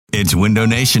It's Window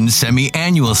Nation's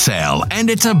semi-annual sale, and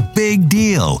it's a big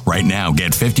deal. Right now,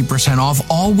 get 50% off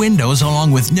all windows along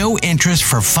with no interest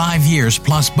for 5 years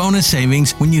plus bonus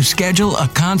savings when you schedule a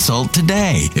consult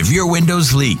today. If your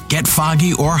windows leak, get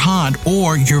foggy or hot,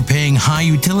 or you're paying high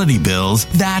utility bills,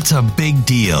 that's a big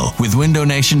deal. With Window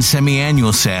Nation's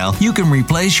semi-annual sale, you can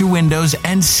replace your windows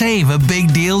and save a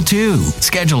big deal too.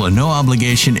 Schedule a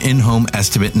no-obligation in-home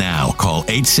estimate now. Call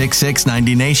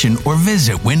 866-90-NATION or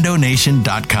visit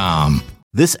windownation.com.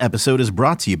 This episode is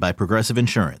brought to you by Progressive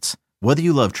Insurance. Whether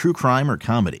you love true crime or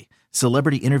comedy,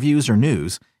 celebrity interviews or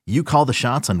news, you call the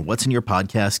shots on what's in your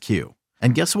podcast queue.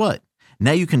 And guess what?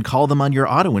 Now you can call them on your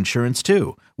auto insurance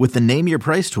too with the Name Your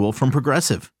Price tool from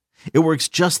Progressive. It works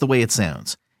just the way it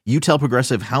sounds. You tell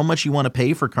Progressive how much you want to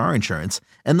pay for car insurance,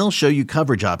 and they'll show you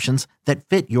coverage options that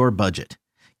fit your budget.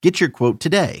 Get your quote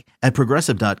today at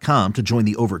Progressive.com to join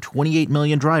the over 28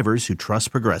 million drivers who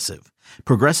trust Progressive.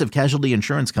 Progressive Casualty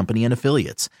Insurance Company and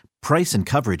Affiliates. Price and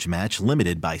coverage match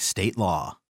limited by state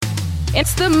law.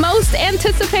 It's the most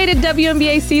anticipated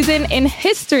WNBA season in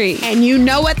history. And you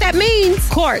know what that means.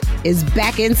 Court is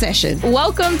back in session.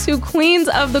 Welcome to Queens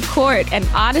of the Court, an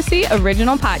Odyssey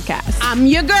original podcast. I'm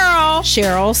your girl,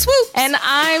 Cheryl Swoops. And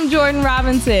I'm Jordan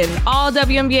Robinson. All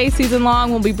WNBA season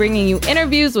long, we'll be bringing you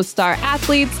interviews with star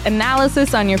athletes,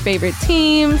 analysis on your favorite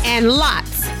teams, and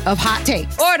lots of hot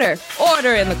takes.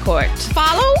 Order in the court.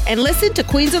 Follow and listen to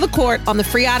Queens of the Court on the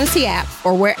free Odyssey app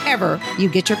or wherever you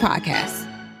get your podcasts.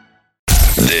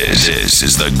 This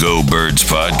is the Go Birds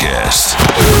Podcast.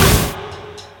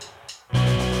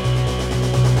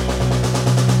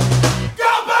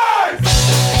 Go Birds!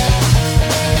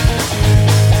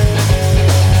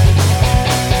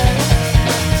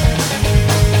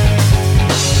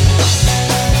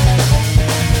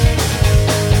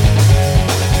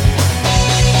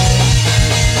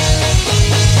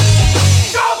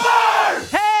 Go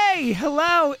Birds! Hey,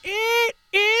 hello. It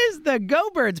is the Go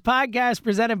Birds Podcast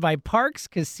presented by Parks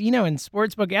Casino and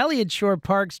Sportsbook. Elliott Shore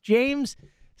Parks, James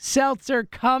Seltzer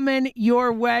coming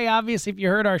your way. Obviously, if you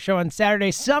heard our show on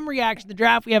Saturday, some reaction to the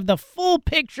draft. We have the full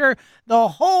picture, the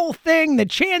whole thing, the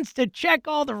chance to check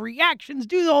all the reactions,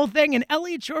 do the whole thing. And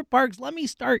Elliott Shore Parks, let me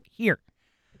start here.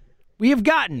 We've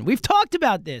talked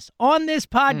about this on this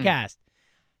podcast,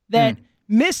 that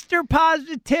Mr.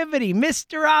 Positivity,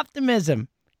 Mr. Optimism,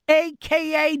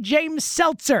 a.k.a. James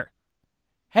Seltzer,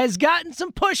 has gotten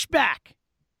some pushback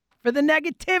for the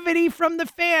negativity from the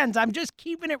fans. I'm just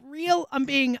keeping it real. I'm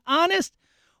being honest.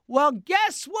 Well,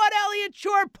 guess what, Elliott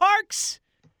Shore Parks?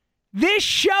 This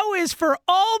show is for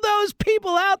all those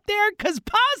people out there because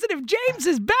Positive James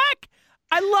is back.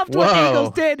 I loved what the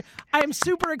Eagles did. I am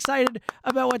super excited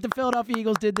about what the Philadelphia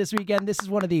Eagles did this weekend. This is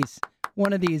one of these,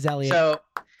 Elliott. So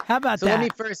how about so that? let me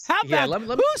first. How about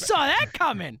who who saw that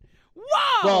coming?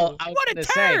 Whoa! Well, I was what a gonna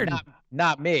turn! say,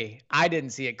 not me. I didn't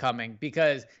see it coming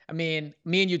because, I mean,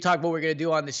 me and you talked what we're going to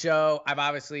do on the show. I've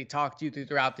obviously talked you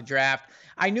throughout the draft.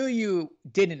 I knew you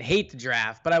didn't hate the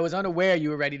draft, but I was unaware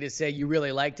you were ready to say you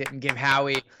really liked it and give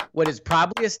Howie what is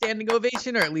probably a standing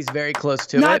ovation, or at least very close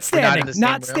to Not it. standing, We're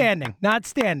not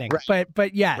standing. Right.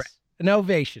 But yes, Right. an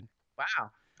ovation.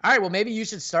 Wow. All right, well, maybe you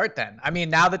should start then. I mean,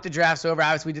 now that the draft's over,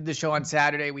 obviously we did the show on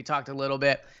Saturday. We talked a little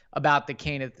bit about the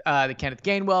Kenneth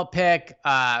Gainwell pick,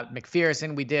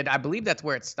 McPherson. We did, I believe that's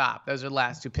where it stopped. Those are the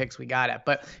last two picks we got at.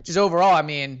 But just overall, I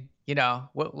mean, you know,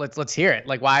 let's hear it.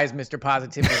 Like, why is Mr.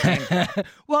 Positivity?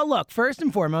 Well, look, first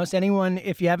and foremost, anyone,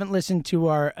 if you haven't listened to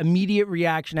our immediate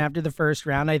reaction after the first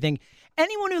round, I think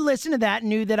anyone who listened to that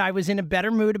knew that I was in a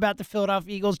better mood about the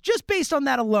Philadelphia Eagles just based on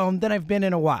that alone than I've been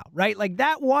in a while, right? Like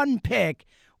that one pick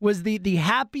was the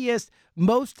happiest,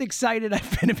 most excited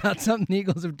I've been about something the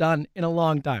Eagles have done in a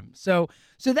long time. So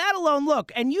that alone,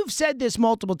 look, and you've said this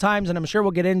multiple times, and I'm sure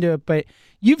we'll get into it, but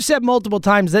you've said multiple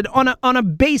times that on a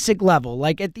basic level,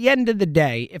 like at the end of the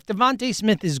day, if Devontae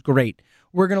Smith is great,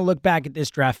 we're going to look back at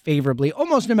this draft favorably,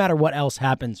 almost no matter what else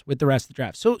happens with the rest of the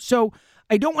draft. So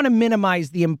I don't want to minimize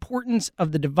the importance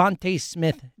of the Devontae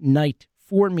Smith night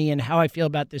for me and how I feel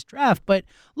about this draft. But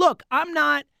look, I'm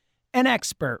not an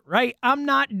expert, right? I'm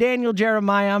not Daniel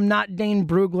Jeremiah. I'm not Dane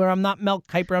Brugler. I'm not Mel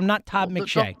Kiper. I'm not Todd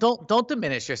McShay. Don't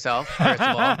diminish yourself, first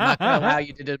of all. I'm not going to allow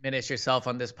you to diminish yourself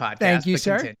on this podcast. Thank you, but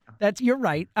sir. Continue. You're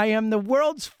right. I am the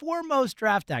world's foremost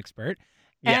draft expert.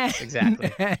 Yes,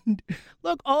 exactly. And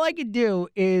look, all I could do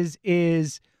is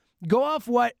go off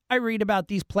what I read about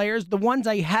these players, the ones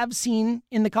I have seen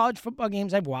in the college football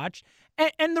games I've watched,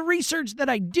 and the research that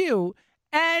I do.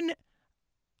 And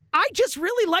I just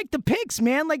really like the picks,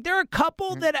 man. Like, there are a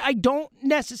couple that I don't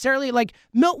necessarily like.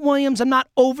 Milton Williams, I'm not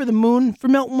over the moon for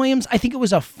Milton Williams. I think it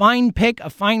was a fine pick, a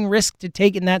fine risk to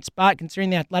take in that spot, considering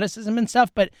the athleticism and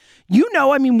stuff. But,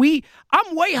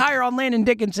 I'm way higher on Landon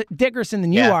Dickerson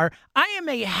than you are. I am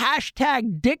a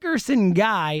hashtag Dickerson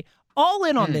guy. All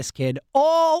in on this kid.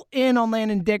 All in on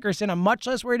Landon Dickerson. I'm much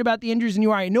less worried about the injuries than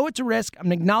you are. I know it's a risk.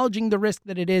 I'm acknowledging the risk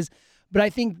that it is. But I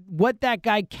think what that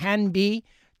guy can be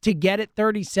to get at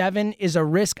 37 is a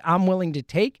risk I'm willing to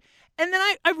take. And then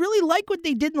I really like what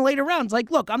they did in the later rounds. Like,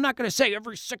 look, I'm not going to say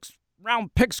every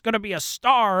 6th-round pick's going to be a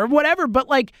star or whatever, but,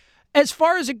 like, as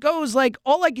far as it goes, like,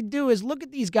 all I could do is look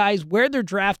at these guys, where they're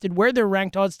drafted, where they're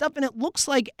ranked, all that stuff, and it looks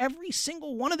like every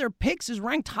single one of their picks is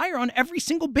ranked higher on every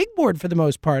single big board for the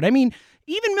most part. I mean,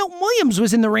 even Milton Williams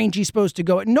was in the range he's supposed to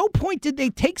go. At no point did they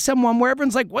take someone where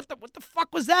everyone's like, what the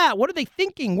fuck was that? What are they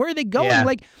thinking? Where are they going? Yeah.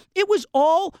 Like, it was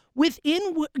all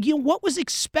within what was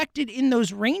expected in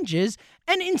those ranges.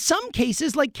 And in some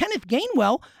cases, like Kenneth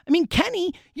Gainwell,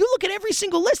 Kenny, you look at every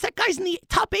single list, that guy's in the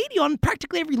top 80 on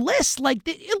practically every list. Like,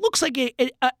 it looks like an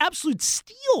absolute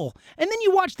steal. And then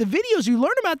you watch the videos, you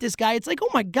learn about this guy. It's like, oh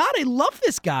my God, I love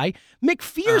this guy.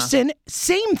 McPherson,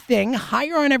 same thing,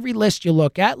 higher on every list you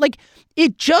look at. Like,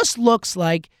 it just looks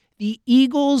like the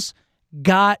Eagles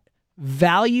got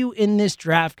value in this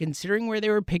draft, considering where they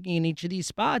were picking in each of these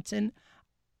spots. And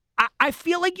I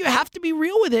feel like you have to be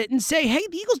real with it and say, hey,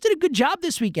 the Eagles did a good job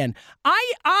this weekend.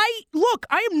 Look,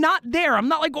 I am not there. I'm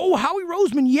not like, oh, Howie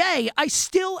Roseman, yay. I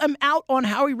still am out on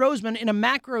Howie Roseman in a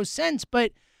macro sense,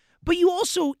 but you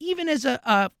also, even as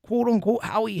a quote-unquote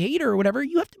Howie hater or whatever,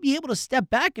 you have to be able to step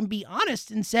back and be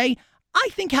honest and say, I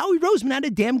think Howie Roseman had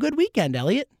a damn good weekend,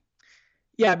 Elliot.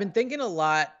 Yeah, I've been thinking a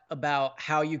lot about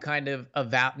how you kind of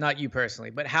not you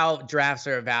personally, but how drafts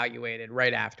are evaluated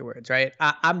right afterwards, right?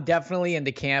 I'm definitely in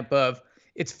the camp of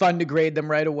it's fun to grade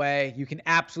them right away. You can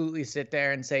absolutely sit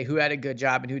there and say who had a good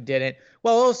job and who didn't,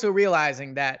 while also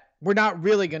realizing that we're not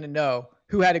really going to know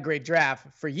who had a great draft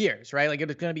for years, right? Like,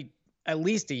 it's going to be at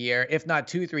least a year, if not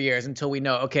 2-3 years, until we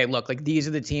know, okay, look, like, these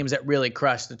are the teams that really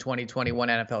crushed the 2021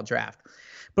 NFL draft.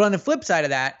 But on the flip side of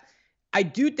that, I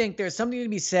do think there's something to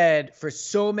be said for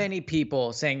so many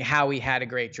people saying Howie had a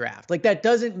great draft. Like, that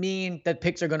doesn't mean that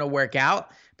picks are going to work out.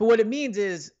 But what it means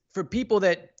is for people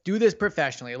that do this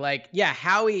professionally, like, yeah,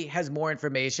 Howie has more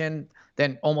information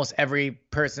than almost every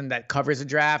person that covers a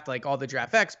draft, like all the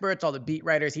draft experts, all the beat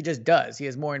writers. He just does. He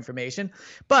has more information.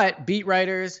 But beat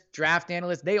writers, draft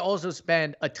analysts, they also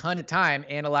spend a ton of time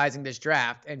analyzing this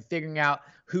draft and figuring out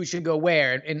who should go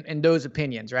where and those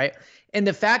opinions, right? And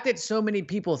the fact that so many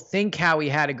people think Howie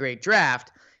had a great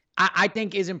draft, I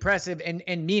think is impressive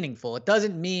and meaningful. It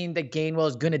doesn't mean that Gainwell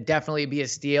is going to definitely be a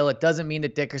steal. It doesn't mean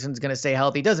that Dickerson's going to stay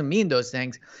healthy. It doesn't mean those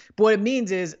things. But what it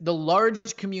means is the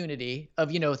large community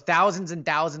of, thousands and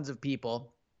thousands of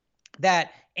people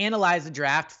that analyze the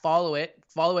draft, follow it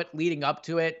leading up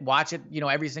to it, watch it,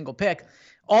 every single pick,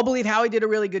 all believe Howie did a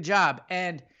really good job.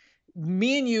 And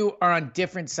me and you are on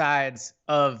different sides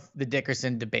of the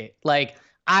Dickerson debate. Like,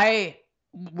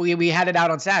 we had it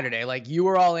out on Saturday. Like, you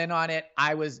were all in on it.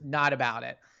 I was not about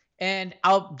it. And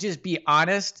I'll just be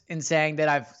honest in saying that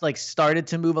I've started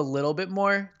to move a little bit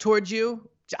more towards you.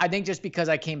 I think just because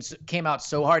I came out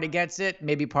so hard against it,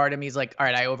 maybe part of me is like, all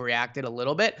right, I overreacted a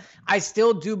little bit. I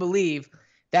still do believe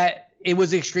that it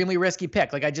was an extremely risky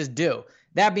pick. Like, I just do.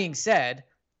 That being said,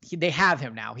 they have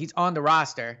him now. He's on the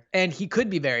roster, and he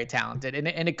could be very talented,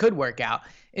 and it could work out.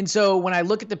 And so when I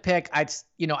look at the pick, I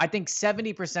think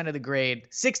 70% of the grade,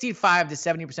 65 to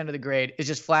 70% of the grade is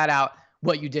just flat out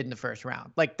what you did in the first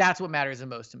round. Like, that's what matters the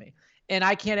most to me. And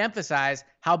I can't emphasize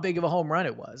how big of a home run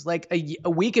it was. Like, a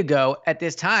week ago at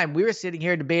this time, we were sitting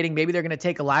here debating maybe they're going to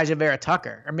take Elijah Vera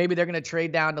Tucker, or maybe they're going to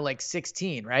trade down to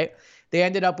 16, right? They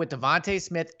ended up with Devontae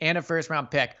Smith and a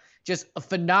first-round pick. Just a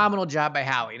phenomenal job by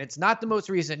Howie. And it's not the most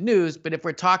recent news, but if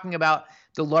we're talking about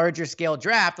the larger scale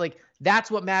draft, that's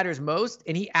what matters most.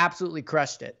 And he absolutely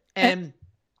crushed it. And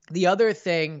the other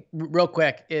thing, real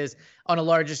quick, is on a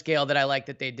larger scale that I like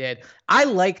that they did. I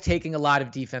like taking a lot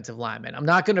of defensive linemen. I'm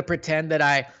not going to pretend that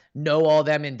I know all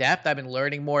them in depth. I've been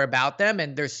learning more about them,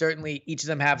 and there's certainly each of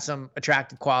them have some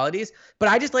attractive qualities, but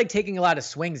I just like taking a lot of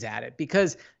swings at it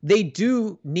because they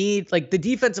do need, the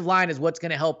defensive line is what's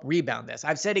going to help rebound this.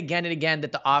 I've said again and again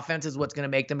that the offense is what's going to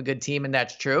make them a good team, and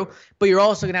that's true, but you're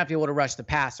also going to have to be able to rush the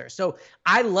passer. So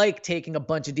I like taking a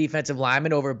bunch of defensive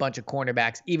linemen over a bunch of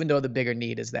cornerbacks, even though the bigger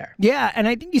need is there. Yeah, and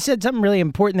I think you said something really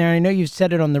important there. I know you've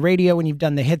said it on the radio when you've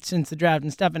done the hits since the draft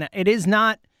and stuff, and it is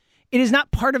not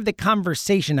part of the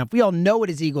conversation. Now, we all know it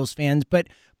as Eagles fans, but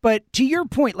to your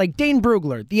point, Dane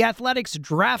Brugler, the Athletics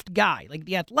draft guy,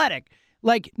 the Athletic,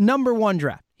 number one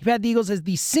draft. He had the Eagles as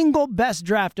the single best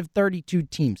draft of 32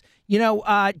 teams.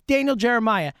 Daniel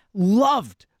Jeremiah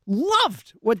loved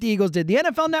what the Eagles did. The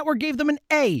NFL Network gave them an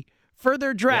A for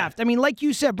their draft. Yeah. I mean, like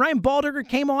you said, Brian Baldinger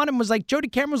came on and was like, Jody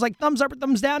Cameron was like, thumbs up or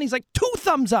thumbs down. He's like, 2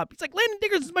 thumbs up. He's like, Landon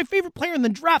Dickerson is my favorite player in the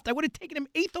draft. I would have taken him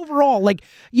 8th overall. Like,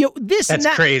 this That's and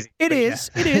that. Crazy. It is.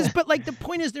 But like, the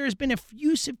point is, there has been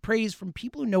effusive praise from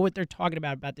people who know what they're talking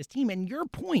about this team. And your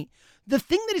point, the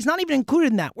thing that is not even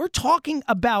included in that, we're talking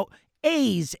about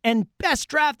A's and best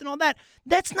draft and all that.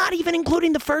 That's not even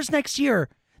including the first next year.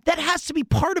 That has to be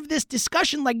part of this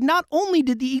discussion. Like, not only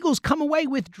did the Eagles come away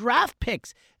with draft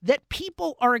picks that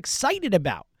people are excited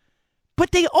about,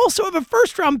 but they also have a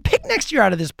first-round pick next year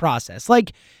out of this process.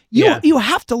 Like, you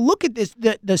have to look at this,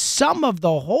 the sum of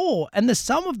the whole, and the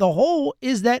sum of the whole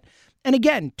is that, and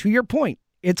again, to your point,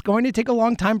 it's going to take a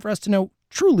long time for us to know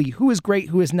truly who is great,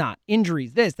 who is not.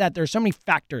 Injuries, this, that. There's so many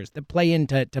factors that play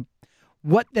into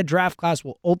what the draft class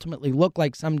will ultimately look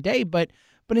like someday, but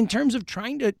in terms of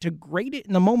trying to grade it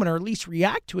in the moment, or at least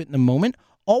react to it in the moment,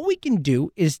 all we can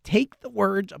do is take the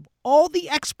words of all the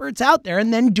experts out there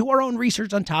and then do our own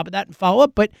research on top of that and follow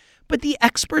up. But the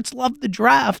experts love the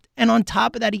draft, and on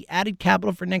top of that, he added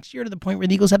capital for next year to the point where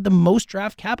the Eagles have the most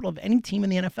draft capital of any team in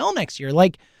the NFL next year.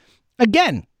 Like,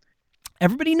 again,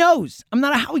 everybody knows I'm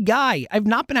not a Howie guy. I've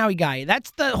not been a Howie guy.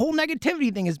 That's the whole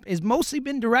negativity thing is mostly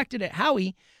been directed at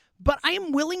Howie. But I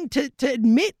am willing to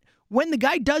admit when the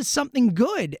guy does something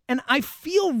good. And I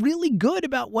feel really good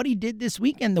about what he did this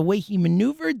weekend, the way he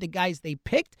maneuvered, the guys they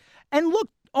picked. And look,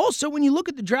 also, when you look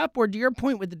at the draft board, to your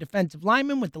point with the defensive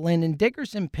lineman, with the Landon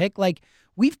Dickerson pick, like,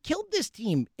 we've killed this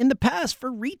team in the past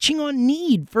for reaching on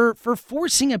need, for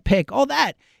forcing a pick, all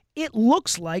that. It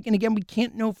looks like, and again, we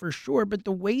can't know for sure, but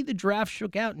the way the draft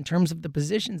shook out in terms of the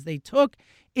positions they took,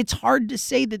 it's hard to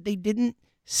say that they didn't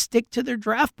stick to their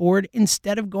draft board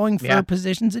instead of going for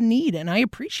positions in need. And I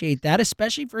appreciate that,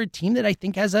 especially for a team that I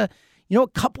think has a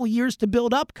couple years to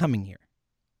build up coming here.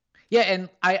 Yeah, and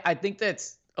I think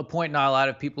that's a point not a lot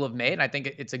of people have made, and I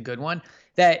think it's a good one,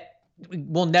 that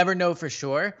we'll never know for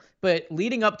sure. But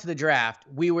leading up to the draft,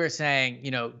 we were saying,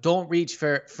 don't reach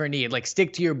for need, like,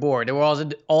 stick to your board. There were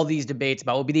all these debates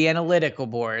about what would be the analytical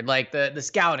board, like the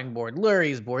scouting board,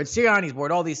 Lurie's board, Sirianni's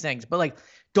board, all these things. But like,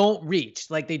 don't reach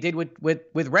like they did with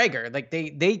Reagor. Like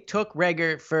they took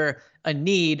Reagor for a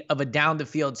need of a down the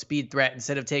field speed threat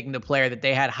instead of taking the player that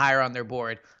they had higher on their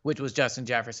board, which was Justin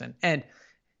Jefferson. And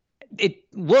it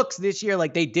looks this year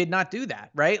like they did not do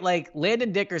that, right? Like,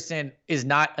 Landon Dickerson is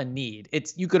not a need.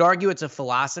 You could argue it's a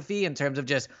philosophy in terms of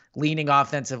just leaning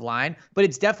offensive line, but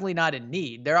it's definitely not a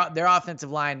need. Their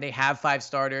offensive line, they have 5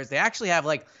 starters. They actually have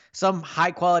like some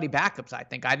high quality backups. I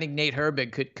think Nate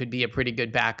Herbig could be a pretty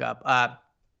good backup.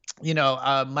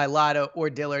 Mailata or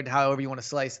Dillard, however you want to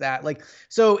slice that. Like,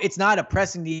 so it's not a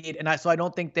pressing need. And so I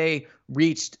don't think they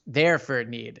reached there for a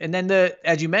need. And then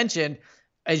as you mentioned,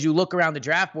 as you look around the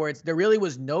draft boards, there really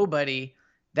was nobody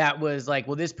that was like,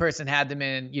 well, this person had them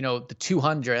in, the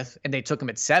 200th and they took them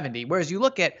at 70. Whereas you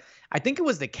look at, I think it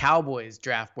was the Cowboys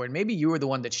draft board. Maybe you were the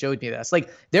one that showed me this.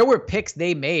 Like, there were picks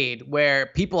they made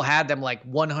where people had them like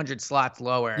 100 slots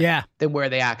lower than where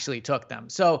they actually took them.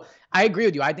 So I agree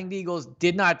with you. I think the Eagles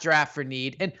did not draft for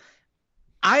need. And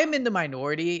I am in the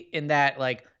minority in that,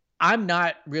 like, I'm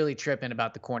not really tripping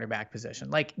about the cornerback position.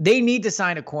 Like, they need to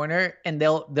sign a corner and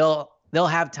they'll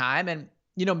have time. And,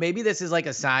 maybe this is like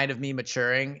a sign of me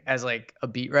maturing as like a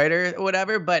beat writer or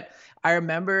whatever. But I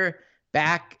remember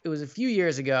back, it was a few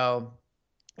years ago.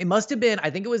 It must have been, I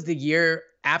think it was the year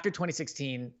after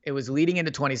 2016. It was leading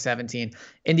into 2017.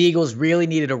 And the Eagles really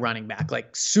needed a running back,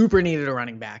 like super needed a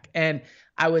running back. And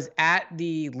I was at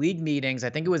the league meetings. I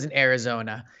think it was in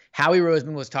Arizona. Howie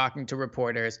Roseman was talking to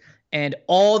reporters, and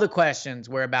all the questions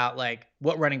were about, like,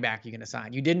 what running back are you going to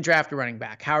sign? You didn't draft a running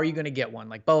back. How are you going to get one?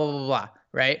 Like, blah, blah, blah, blah,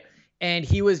 right? And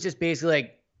he was just basically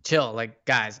like, chill, like,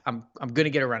 guys, I'm going to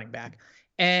get a running back.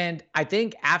 And I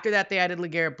think after that, they added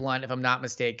LeGarrette Blount, if I'm not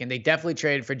mistaken. They definitely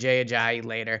traded for Jay Ajayi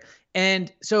later.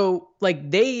 And so, like,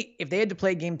 if they had to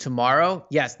play a game tomorrow,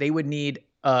 yes, they would need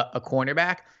a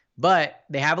cornerback, but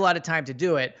they have a lot of time to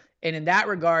do it. And in that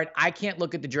regard, I can't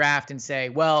look at the draft and say,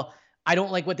 well, I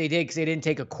don't like what they did because they didn't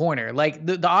take a corner. Like,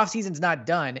 the offseason's not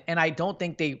done. And I don't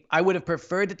think I would have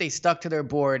preferred that they stuck to their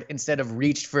board instead of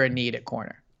reached for a need at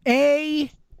corner.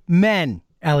 Amen,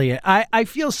 Elliot. I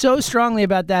feel so strongly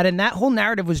about that. And that whole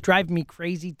narrative was driving me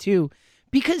crazy too,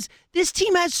 because this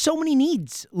team has so many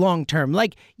needs long-term.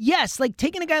 Like, yes, like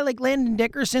taking a guy like Landon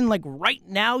Dickerson, like right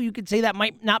now you could say that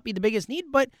might not be the biggest need,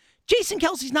 but Jason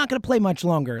Kelce's not going to play much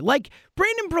longer. Like,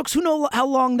 Brandon Brooks, who knows how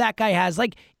long that guy has.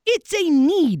 Like, it's a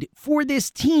need for this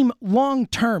team long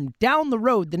term, down the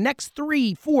road, the next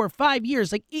 3, 4, 5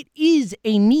 years. Like, it is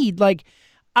a need. Like,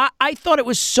 I thought it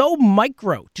was so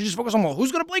micro to just focus on, well,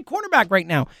 who's going to play cornerback right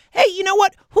now? Hey, you know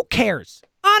what? Who cares?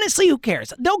 Honestly, who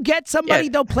cares? They'll get somebody.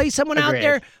 They'll play someone out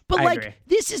there. But, like,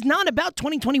 this is not about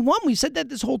 2021. We've said that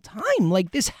this whole time.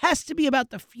 Like, this has to be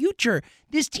about the future.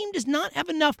 This team does not have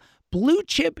enough blue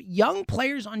chip young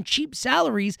players on cheap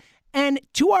salaries. And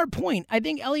to our point, I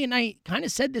think Elliot and I kind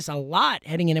of said this a lot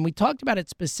heading in, and we talked about it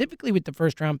specifically with the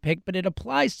first-round pick, but it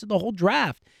applies to the whole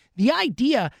draft. The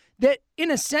idea that, in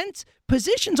a sense,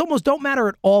 positions almost don't matter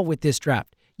at all with this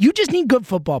draft. You just need good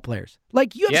football players.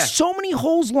 Like, you have so many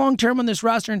holes long-term on this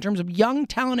roster in terms of young,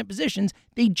 talented positions.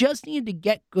 They just needed to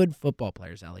get good football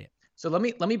players, Elliot. So let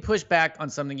me push back on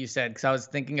something you said, because I was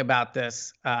thinking about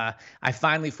this. I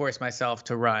finally forced myself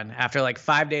to run after like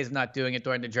 5 days of not doing it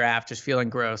during the draft, just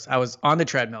feeling gross. I was on the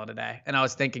treadmill today, and I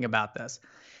was thinking about this.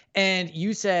 And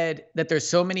you said that there's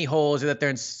so many holes, or that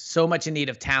they're in so much in need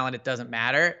of talent, it doesn't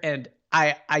matter. And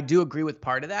I do agree with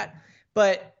part of that.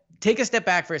 But take a step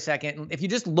back for a second. If you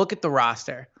just look at the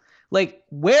roster, like,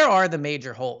 where are the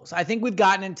major holes? I think we've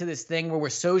gotten into this thing where we're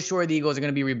so sure the Eagles are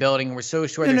going to be rebuilding, and we're so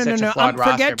sure they're such a flawed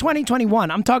roster. Forget 2021.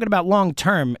 I'm talking about long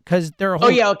term, because they're a whole.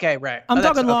 Oh yeah, okay, right. I'm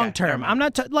talking long term. I'm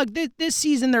not like this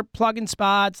season. They're plugging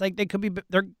spots. Like,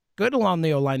 they're good along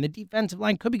the O-line. The defensive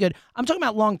line could be good. I'm talking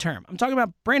about long term. I'm talking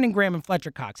about Brandon Graham and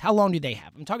Fletcher Cox. How long do they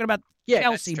have? I'm talking about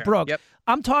Kelsey, Brooks. Yep.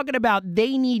 I'm talking about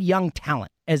they need young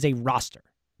talent as a roster.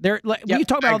 They're like, we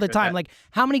talk about all the time, like,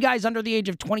 how many guys under the age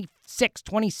of 26,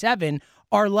 27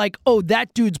 are like, oh,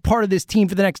 that dude's part of this team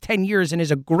for the next 10 years and is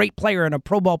a great player and a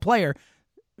Pro Bowl player.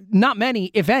 Not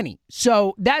many, if any.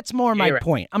 So that's more my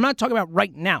point. I'm not talking about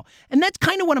right now. And that's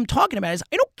kind of what I'm talking about, is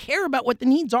I don't care about what the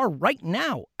needs are right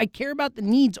now. I care about the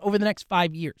needs over the next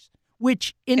 5 years,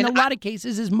 which in a lot of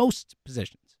cases is most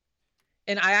positions.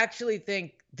 And I actually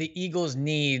think the Eagles'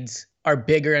 needs are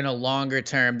bigger in a longer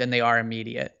term than they are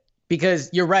immediate. Because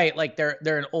you're right, like, they're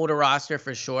an older roster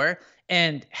for sure,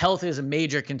 and health is a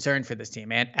major concern for this team,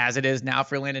 man, as it is now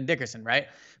for Landon Dickerson, right?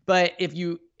 But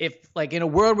if like, in a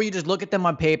world where you just look at them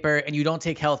on paper and you don't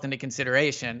take health into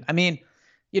consideration, I mean,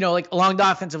 you know, like, along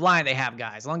the offensive line, they have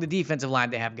guys. Along the defensive line,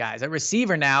 they have guys. At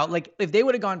receiver now, like, if they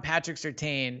would have gone Patrick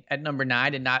Surtain at number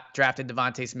 9 and not drafted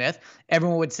Devontae Smith,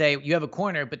 everyone would say you have a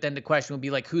corner, but then the question would be,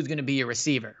 like, who's going to be your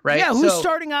receiver, right? Yeah, who's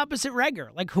starting opposite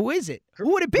Reagor? Like, who is it?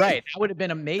 Who would it be? Right, that would have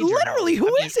been a major. Literally,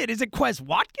 who is it? Is it Quez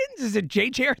Watkins? Is it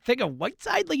J.J.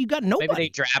 Arcega-Whiteside? Like, you got nobody. Maybe they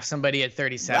draft somebody at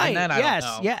 37 right, then? I don't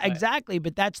know. Yeah, exactly.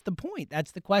 But that's the point.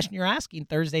 That's the question you're asking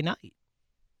Thursday night.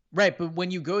 Right, but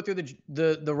when you go through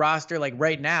the roster, like,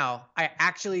 right now, I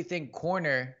actually think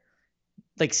corner,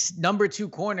 like, number 2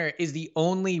 corner, is the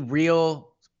only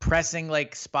real pressing,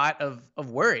 like, spot of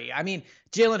worry. I mean,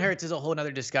 Jalen Hurts is a whole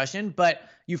nother discussion, but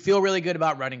you feel really good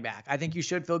about running back. I think you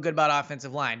should feel good about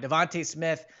offensive line. Devontae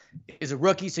Smith is a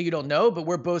rookie, so you don't know, but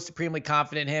we're both supremely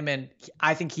confident in him, and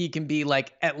I think he can be,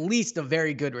 like, at least a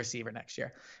very good receiver next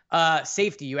year.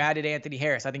 Safety, you added Anthony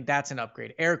Harris. I think that's an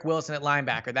upgrade. Eric Wilson at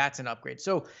linebacker, that's an upgrade.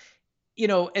 So, you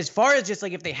know, as far as just,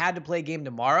 like, if they had to play a game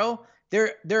tomorrow,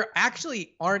 there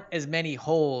actually aren't as many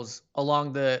holes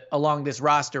along this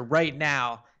roster right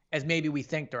now as maybe we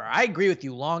think there are. I agree with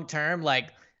you long term.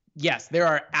 Like, yes, there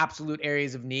are absolute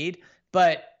areas of need,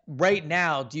 but right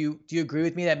now, do you agree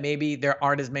with me that maybe there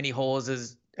aren't as many holes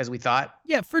as we thought?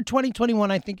 Yeah, for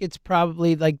 2021, I think it's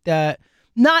probably like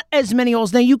not as many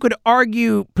holes. Now, you could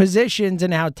argue positions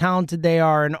and how talented they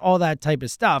are and all that type of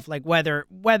stuff. Like, whether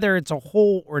it's a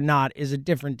hole or not is a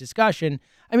different discussion.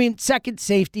 I mean, second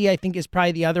safety, I think, is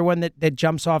probably the other one that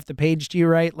jumps off the page to you,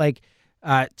 right? Like,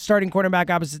 starting cornerback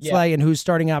opposite Slay, and who's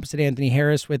starting opposite Anthony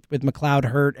Harris with McLeod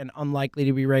hurt and unlikely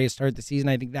to be ready to start the season.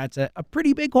 I think that's a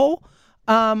pretty big hole.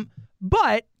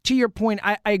 But to your point,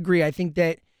 I agree. I think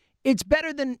that it's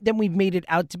better than we've made it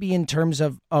out to be in terms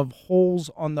of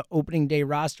holes on the opening day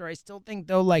roster. I still think,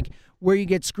 though, like, where you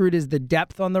get screwed is the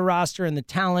depth on the roster and the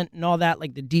talent and all that.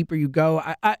 Like, the deeper you go,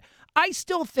 I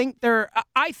still think they're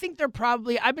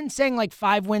probably, I've been saying like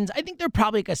 5 wins. I think they're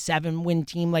probably like a 7-win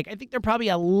team. Like, I think they're probably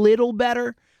a little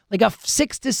better, like a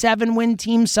 6 to 7 win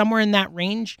team, somewhere in that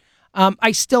range.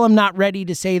 I still am not ready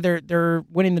to say they're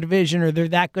winning the division or they're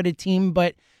that good a team,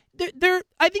 but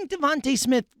I think Devontae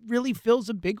Smith really fills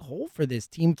a big hole for this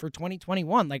team for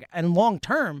 2021, like, and long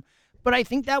term. But I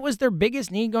think that was their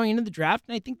biggest need going into the draft,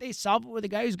 and I think they solve it with a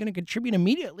guy who's going to contribute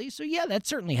immediately. So yeah, that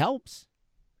certainly helps.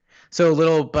 So a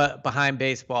little behind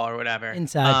baseball or whatever.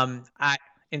 Inside.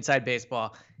 Inside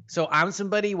baseball. So I'm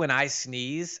somebody, when I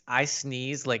sneeze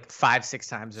like 5-6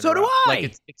 times in a so row. do I.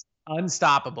 Like, it's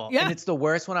unstoppable. Yeah. And it's the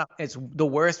worst when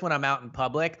I'm out in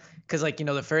public. Cause like,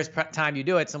 the first time you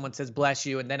do it, someone says, bless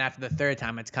you. And then after the third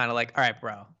time, it's kind of like, all right,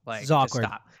 bro, like It's awkward.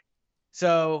 just stop.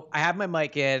 So I have my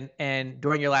mic in, and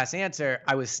during your last answer,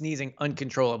 I was sneezing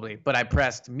uncontrollably, but I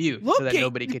pressed mute so that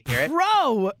nobody could hear it.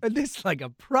 Pro. This is like a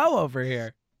pro over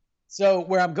here. So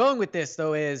where I'm going with this,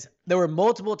 though, is there were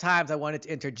multiple times I wanted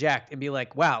to interject and be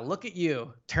like, wow, look at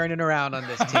you turning around on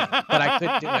this team. But I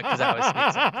couldn't do it because I was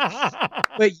sneezing.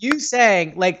 But you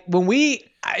saying, like,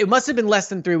 it must have been less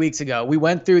than 3 weeks ago, we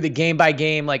went through the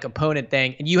game-by-game, like, opponent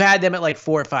thing, and you had them at, like,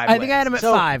 4 or 5 I think I had them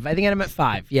at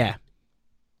 5. Yeah.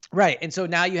 Right. And so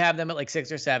now you have them at, like,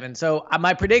 6 or 7. So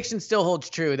my prediction still holds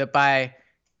true that by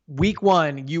week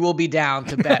 1, you will be down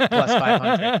to bet plus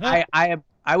 500.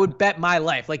 I would bet my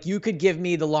life. Like, you could give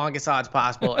me the longest odds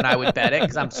possible and I would bet it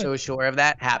because I'm so sure of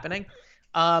that happening.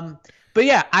 But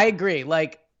yeah, I agree.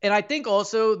 Like, and I think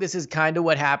also this is kind of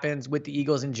what happens with the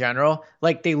Eagles in general.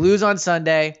 Like, they lose on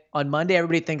Sunday. On Monday,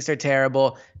 everybody thinks they're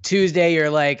terrible. Tuesday, you're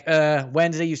like,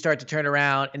 Wednesday, you start to turn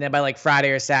around. And then by like Friday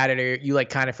or Saturday, you like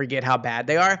kind of forget how bad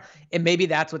they are. And maybe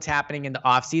that's what's happening in the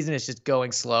offseason. It's just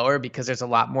going slower because there's a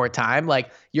lot more time.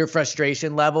 Like, your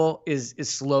frustration level is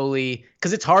slowly,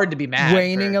 because it's hard to be mad.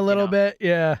 Waning a little bit.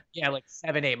 Yeah. Yeah, like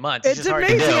 7-8 months. It's just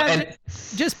amazing. hard to do.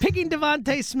 Just picking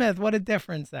Devontae Smith, what a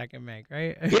difference that can make,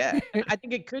 right? Yeah, I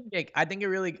think it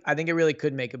really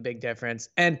could make a big difference.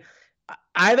 And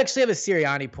I actually have a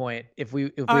Sirianni point if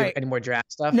we have any more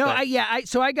draft stuff. No, I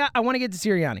want to get to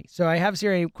Sirianni. So I have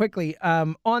Sirianni quickly.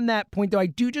 On that point though, I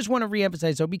do just want to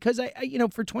reemphasize though, because I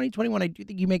for 2021, I do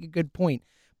think you make a good point.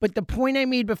 But the point I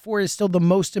made before is still the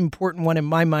most important one in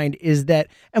my mind, is that,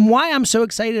 and why I'm so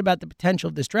excited about the potential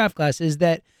of this draft class, is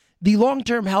that the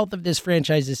long-term health of this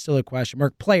franchise is still a question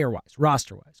mark, player-wise,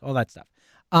 roster-wise, all that stuff.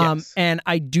 Yes. And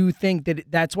I do think that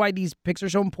that's why these picks are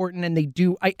so important,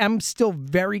 and I am still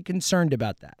very concerned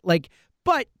about that. Like,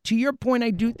 but to your point,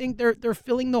 I do think they're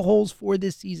filling the holes for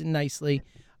this season nicely.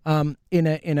 In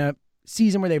a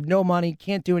season where they have no money,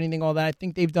 can't do anything, all that. I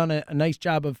think they've done a nice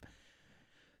job of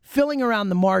filling around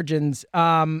the margins.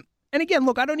 And again,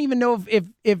 look, I don't even know if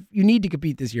you need to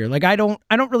compete this year. Like, I don't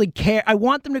really care. I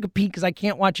want them to compete because I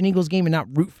can't watch an Eagles game and not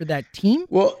root for that team.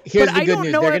 Well, here's the good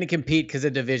news: they're going to compete because the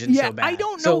division's so bad. I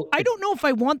don't know. I don't know if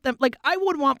I want them. Like, I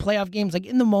would want playoff games. Like,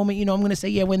 in the moment, I'm going to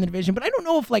say win the division. But I don't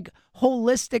know if, like,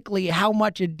 holistically, how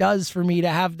much it does for me to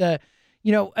have the,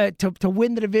 to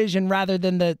win the division rather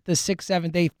than the 6th,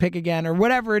 7th, 8th pick again or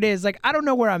whatever it is. Like, I don't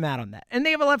know where I'm at on that. And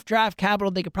they have enough draft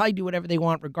capital; they could probably do whatever they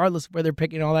want, regardless of where they're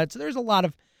picking and all that. So there's a lot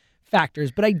of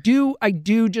factors, but I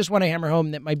do just want to hammer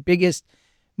home that my biggest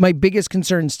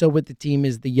concern still with the team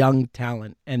is the young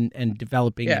talent and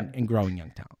developing and growing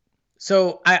young talent.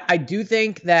 So I do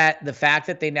think that the fact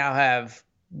that they now have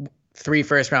 3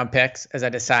 first-round picks, as I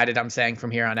decided I'm saying from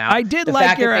here on out. I did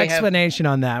like your explanation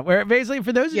on that, where basically,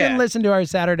 for those who didn't listen to our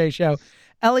Saturday show,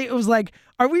 Elliot was like,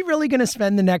 are we really going to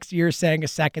spend the next year saying a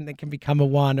second that can become a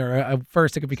 1 or a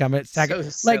first that could become a second? So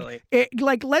silly.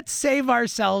 Like, let's save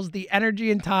ourselves the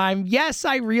energy and time. Yes,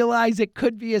 I realize it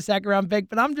could be a 2nd-round pick,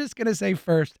 but I'm just going to say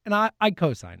first, and I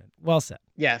co-sign it. Well said.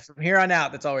 Yeah, from here on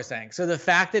out, that's all we're saying. So the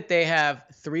fact that they have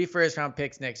 3 first-round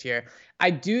picks next year, I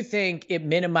do think it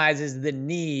minimizes the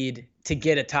need to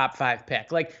get a top 5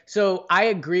 pick. Like, so I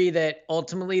agree that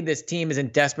ultimately this team is in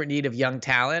desperate need of young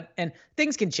talent, and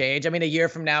things can change. I mean, a year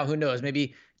from now, who knows?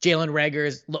 Maybe Jalen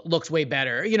Reagor looks way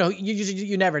better.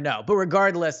 You never know. But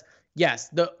regardless, yes,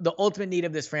 the ultimate need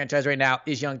of this franchise right now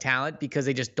is young talent because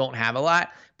they just don't have a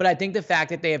lot. But I think the fact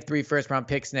that they have 3 first-round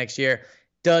picks next year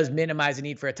does minimize the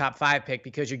need for a top 5 pick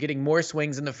because you're getting more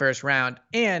swings in the first round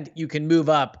and you can move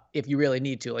up if you really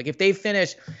need to. Like, if they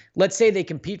finish, let's say they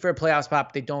compete for a playoff spot,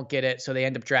 but they don't get it, so they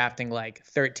end up drafting like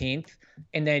 13th,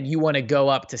 and then you want to go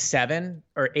up to 7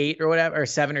 or 8 or whatever, or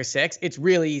 7 or 6, it's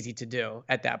really easy to do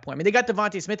at that point. I mean, they got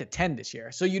Devontae Smith at 10 this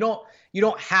year, so you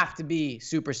don't have to be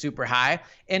super, super high.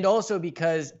 And also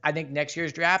because I think next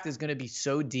year's draft is going to be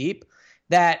so deep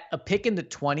that a pick in the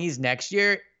 20s next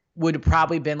year would have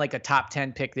probably been like a top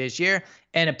 10 pick this year,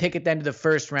 and a pick at the end of the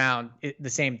first round, the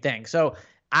same thing. So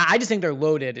I just think they're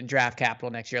loaded in draft capital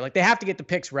next year. Like, they have to get the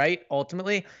picks right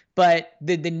ultimately, but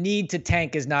the need to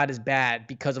tank is not as bad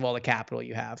because of all the capital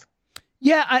you have.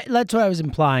 Yeah, that's what I was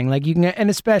implying. Like, you can, and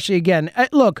especially again,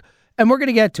 look, and we're going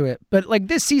to get to it, but like,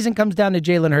 this season comes down to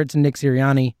Jalen Hurts and Nick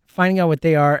Sirianni finding out what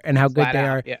they are and how good they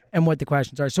are and what the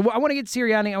questions are. So I want to get to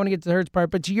Sirianni, I want to get to the Hurts part,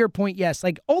 but to your point, yes,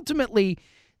 like, ultimately,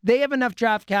 they have enough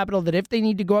draft capital that if they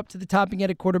need to go up to the top and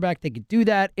get a quarterback, they could do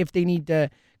that. If they need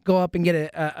to go up and get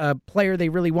a player they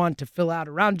really want to fill out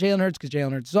around Jalen Hurts, because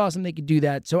Jalen Hurts is awesome, they could do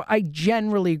that. So I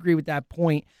generally agree with that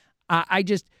point. I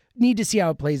just need to see how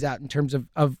it plays out in terms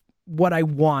of what I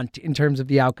want in terms of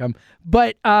the outcome.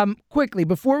 But quickly,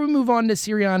 before we move on to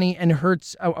Sirianni and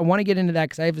Hurts, I want to get into that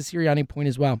because I have a Sirianni point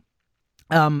as well.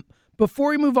 Before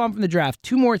we move on from the draft,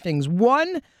 two more things.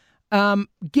 One,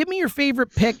 give me your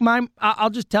favorite pick. I'll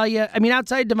just tell you, I mean,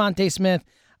 outside Devontae Smith,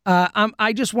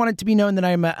 I just want it to be known that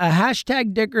I'm a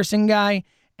hashtag Dickerson guy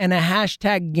and a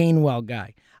hashtag Gainwell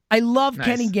guy. I love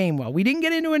Kenny Gainwell. We didn't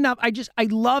get into enough. I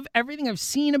love everything I've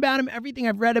seen about him, everything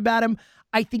I've read about him.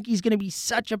 I think he's going to be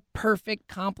such a perfect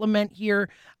complement here.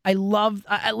 I love,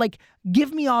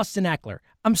 give me Austin Eckler.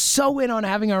 I'm so in on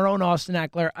having our own Austin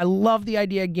Eckler. I love the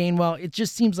idea of Gainwell. It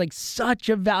just seems like such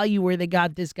a value where they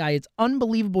got this guy. It's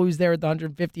unbelievable he's there at the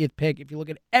 150th pick. If you look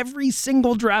at every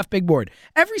single draft big board,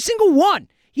 every single one,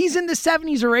 he's in the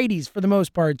 70s or 80s for the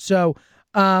most part. So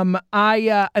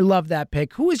I love that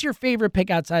pick. Who is your favorite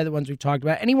pick outside of the ones we've talked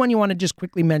about? Anyone you want to just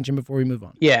quickly mention before we move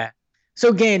on? Yeah.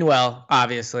 So Gainwell,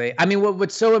 obviously. I mean,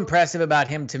 what's so impressive about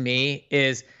him to me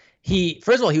is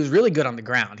first of all, he was really good on the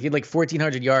ground. He had like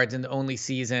 1,400 yards in the only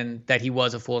season that he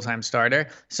was a full-time starter.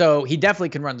 So he definitely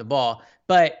can run the ball.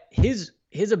 But his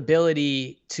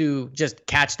ability to just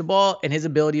catch the ball and his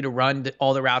ability to run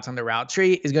all the routes on the route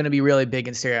tree is going to be really big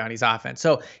in Sirianni's offense.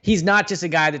 So he's not just a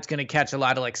guy that's going to catch a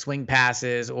lot of like swing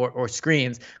passes or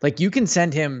screens. Like you can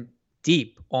send him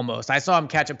deep almost. I saw him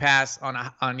catch a pass on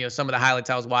some of the highlights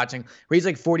I was watching where he's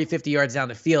like 40, 50 yards down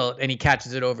the field and he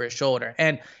catches it over his shoulder.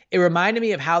 And it reminded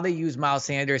me of how they used Miles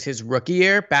Sanders his rookie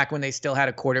year back when they still had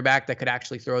a quarterback that could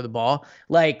actually throw the ball.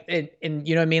 Like, and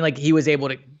you know what I mean? Like he was able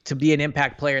to be an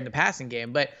impact player in the passing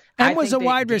game, but and was a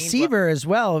wide receiver as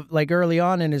well, like early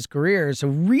on in his career. So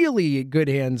really good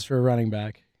hands for a running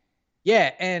back.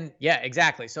 Yeah,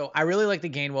 exactly. So I really like the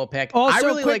Gainwell pick. Also,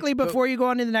 really quickly, before you go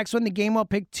on to the next one, the Gainwell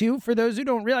pick too, for those who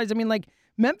don't realize, I mean, like,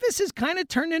 Memphis has kind of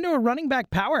turned into a running back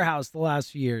powerhouse the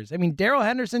last few years. I mean, Darrell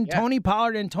Henderson, Tony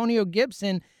Pollard, Antonio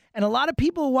Gibson, and a lot of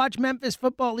people who watch Memphis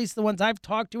football, at least the ones I've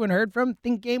talked to and heard from,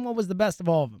 think Gainwell was the best of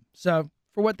all of them. So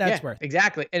for what that's worth.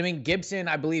 Exactly. I mean, Gibson,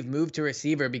 I believe, moved to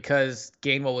receiver because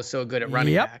Gainwell was so good at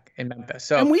running back in Memphis.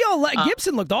 So, and we all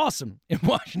Gibson looked awesome in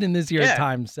Washington this year at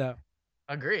times. So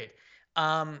agreed.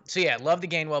 Love the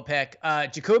Gainwell pick.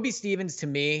 Jacoby Stevens to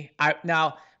me,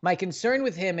 now my concern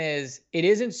with him is it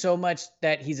isn't so much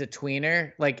that he's a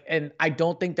tweener, and I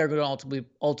don't think they're going to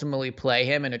ultimately play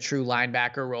him in a true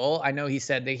linebacker role. I know he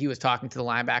said that he was talking to the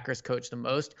linebackers coach the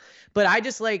most, but I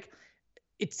just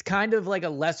it's kind of like a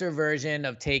lesser version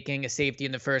of taking a safety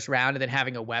in the first round and then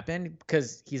having a weapon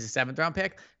because he's a 7th round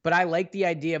pick. But I like the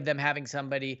idea of them having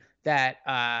somebody that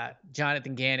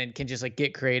Jonathan Gannon can just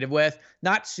get creative with.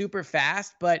 Not super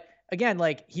fast, but again,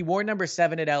 he wore number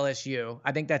 7 at LSU.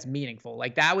 I think that's meaningful.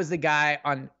 That was the guy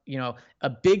on, a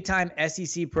big time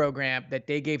SEC program that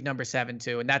they gave number 7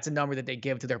 to. And that's a number that they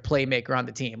give to their playmaker on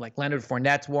the team. Leonard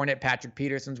Fournette's worn it. Patrick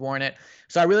Peterson's worn it.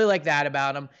 So I really like that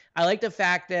about him. I like the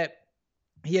fact that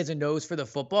he has a nose for the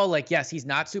football. Yes, he's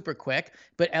not super quick,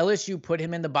 but LSU put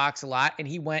him in the box a lot, and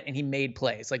he went and he made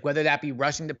plays. Whether that be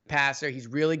rushing the passer, he's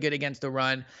really good against the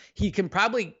run. He can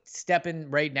probably step in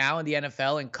right now in the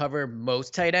NFL and cover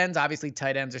most tight ends. Obviously,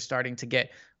 tight ends are starting to get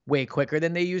way quicker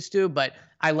than they used to, but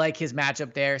I like his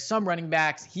matchup there. Some running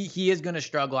backs, he is going to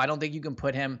struggle. I don't think you can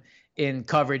put him in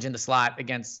coverage in the slot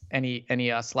against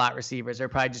any slot receivers. They're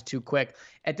probably just too quick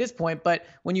at this point. But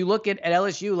when you look at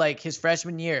LSU, his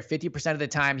freshman year, 50% of the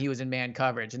time he was in man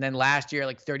coverage. And then last year,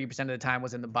 30% of the time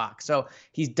was in the box. So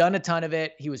he's done a ton of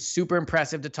it. He was super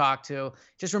impressive to talk to.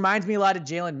 Just reminds me a lot of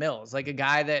Jalen Mills, a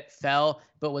guy that fell,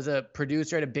 but was a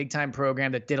producer at a big time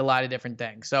program that did a lot of different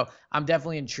things. So I'm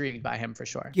definitely intrigued by him for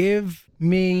sure. Give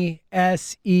me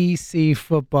SEC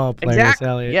football players,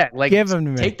 Elliot. Yeah. Give them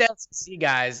to me. Take the SEC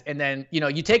guys. And then,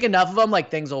 you take enough of them,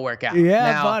 things will work out.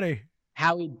 Yeah, now, buddy.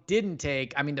 How he didn't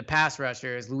take, the pass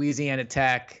rushers, Louisiana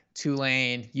Tech,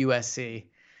 Tulane, USC.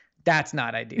 That's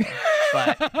not ideal.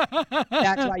 But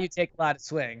that's why you take a lot of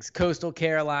swings. Coastal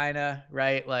Carolina,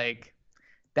 right?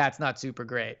 That's not super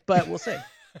great. But we'll see.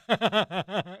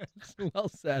 Well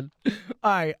said.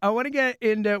 All right. I want to get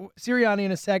into Sirianni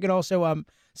in a second. Also,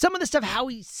 some of the stuff how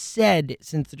he said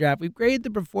since the draft. We've graded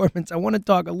the performance. I want to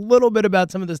talk a little bit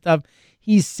about some of the stuff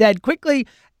he said quickly.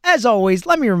 As always,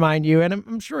 let me remind you, and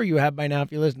I'm sure you have by now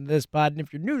if you listen to this pod, and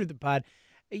if you're new to the pod,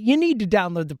 you need to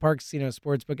download the Parx Casino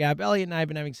Sportsbook app. Elliot and I have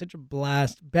been having such a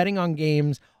blast betting on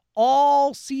games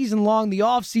all season long. The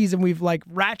off season, we've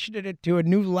ratcheted it to a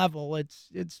new level.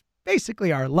 It's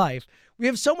basically our life. We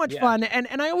have so much fun,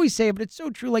 and I always say it, but it's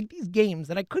so true. These games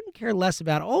that I couldn't care less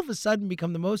about all of a sudden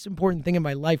become the most important thing in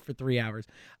my life for 3 hours.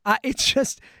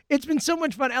 It's been so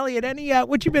much fun. Elliot,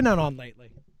 what you been on lately?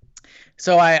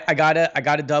 So I got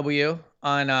a W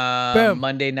on Boom.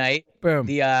 Monday night. Boom.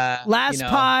 The last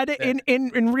pod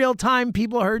in real time,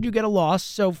 people heard you get a loss,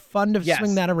 so fun to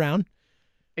swing that around.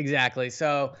 Exactly.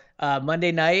 So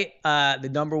Monday night, the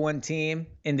number one team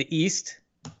in the East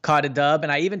caught a dub,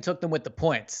 and I even took them with the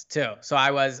points too. So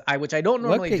which I don't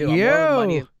normally do.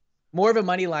 I'm more of a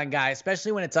money line guy,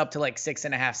 especially when it's up to like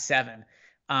 6.5, 7.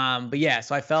 But yeah,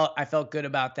 so I felt good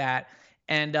about that.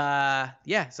 And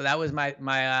so that was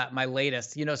my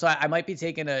latest. So I might be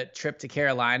taking a trip to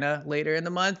Carolina later in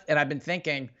the month, and I've been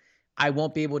thinking I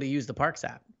won't be able to use the Parks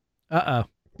app.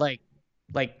 Like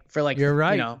for you're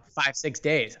right. 5-6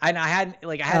 days. I hadn't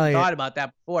thought about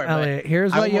that before. Elliot,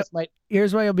 but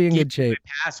here's why you'll be in good shape.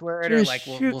 Password just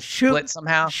or we'll split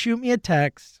somehow. Shoot me a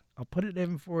text. I'll put it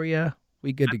in for you.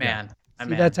 We good to go. Man.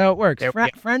 That's how it works.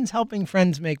 Friends helping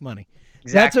friends make money.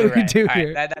 Exactly. That's what we do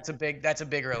here. That's a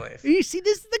big relief. You see,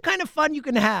 this is the kind of fun you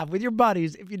can have with your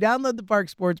buddies if you download the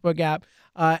Parks Sportsbook app.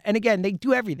 And again, they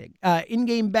do everything.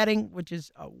 In-game betting, which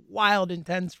is a wild,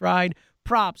 intense ride.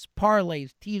 Props,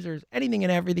 parlays, teasers, anything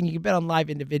and everything. You can bet on live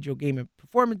individual game and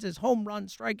performances, home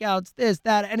runs, strikeouts, this,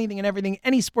 that, anything and everything.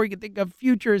 Any sport you can think of,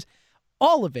 futures,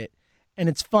 all of it. And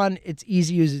it's fun. It's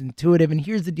easy. It's intuitive. And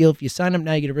here's the deal. If you sign up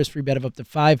now, you get a risk-free bet of up to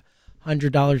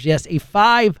 $500. Yes, a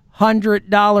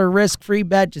 $500 risk-free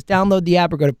bet. Just download the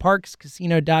app or go to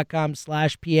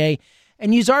parkscasino.com/PA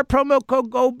and use our promo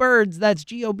code GOBIRDS. That's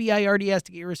GOBIRDS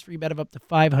to get your risk-free bet of up to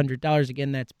 $500.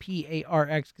 Again, that's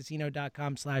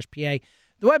parkscasino.com/PA.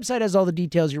 The website has all the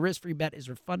details. Your risk-free bet is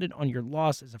refunded on your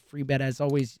loss as a free bet. As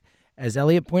always, as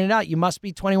Elliot pointed out, you must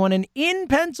be 21 and in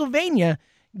Pennsylvania.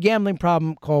 Gambling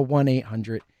problem, call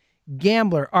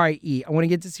 1-800-GAMBLER. All right, E, I want to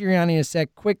get to Sirianni in a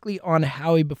sec. Quickly on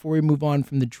Howie before we move on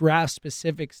from the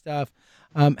draft-specific stuff.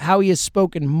 Howie has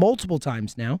spoken multiple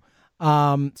times now.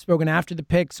 Spoken after the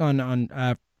picks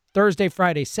on Thursday,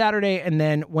 Friday, Saturday, and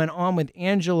then went on with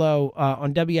Angelo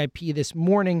on WIP this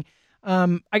morning.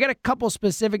 I got a couple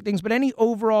specific things, but any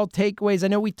overall takeaways? I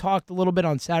know we talked a little bit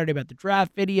on Saturday about the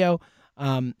draft video,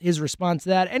 his response to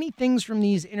that. Any things from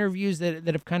these interviews that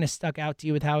have kind of stuck out to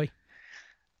you with Howie?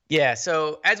 Yeah,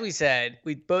 so as we said,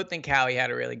 we both think Howie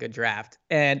had a really good draft.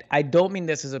 And I don't mean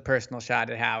this as a personal shot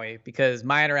at Howie because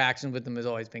my interaction with him has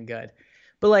always been good.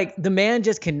 But like the man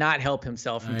just cannot help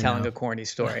himself from telling a corny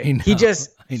story.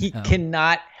 He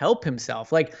cannot help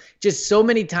himself. Like just so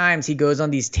many times he goes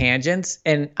on these tangents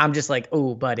and I'm just like,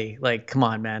 oh, buddy, like, come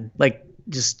on, man. Like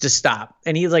just stop.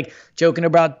 And he's like joking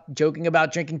about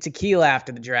drinking tequila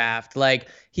after the draft. Like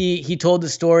he told the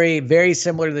story very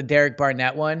similar to the Derek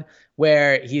Barnett one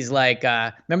where he's like,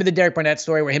 remember the Derek Barnett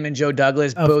story where him and Joe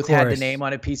Douglas both had the name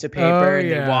on a piece of paper and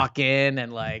they walk in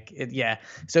and like,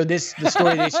 So the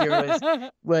story this year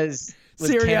was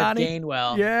Kenneth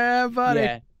Gainwell. Yeah, buddy.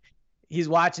 Yeah. He's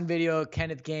watching video of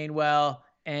Kenneth Gainwell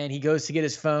and he goes to get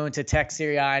his phone to text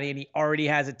Sirianni and he already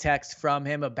has a text from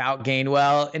him about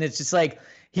Gainwell. And it's just like,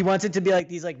 he wants it to be like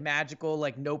these like magical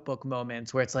like notebook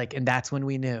moments where it's like, and that's when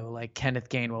we knew like Kenneth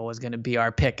Gainwell was going to be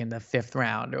our pick in the 5th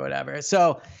round or whatever.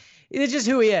 So it's just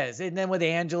who he is. And then with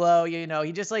Angelo,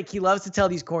 he just like, he loves to tell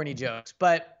these corny jokes.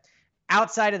 But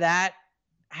outside of that,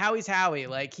 Howie's Howie.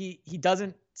 Like he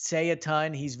doesn't say a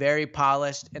ton. He's very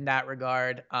polished in that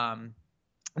regard. And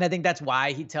I think that's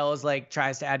why he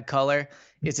tries to add color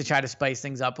is to try to spice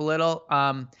things up a little.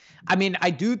 I mean, I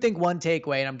do think one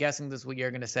takeaway, and I'm guessing this is what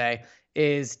you're going to say,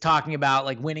 is talking about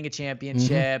like winning a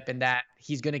championship and that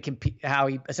he's going to compete. How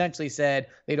he essentially said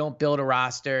they don't build a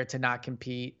roster to not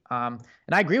compete. And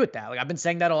I agree with that. Like I've been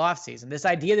saying that all offseason. This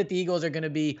idea that the Eagles are going to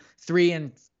be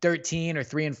 3-13 or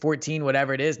 3-14,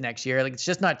 whatever it is next year, like it's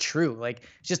just not true. Like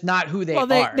it's just not who they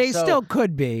are. They still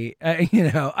could be. I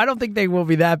don't think they will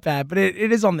be that bad, but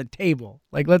it is on the table.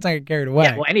 Like let's not get carried away.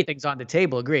 Yeah, well, anything's on the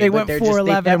table. Agree. They went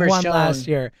 4-11 and won last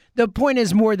year. The point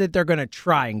is more that they're going to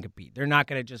try and compete. They're not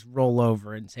going to just roll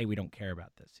over and say we don't care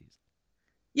about this season.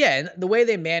 Yeah, and the way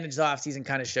they managed the offseason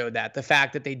kind of showed that. The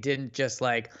fact that they didn't just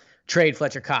like trade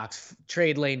Fletcher Cox,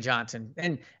 trade Lane Johnson.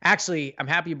 And actually, I'm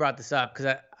happy you brought this up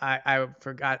because I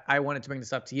forgot. I wanted to bring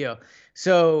this up to you.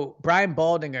 So Brian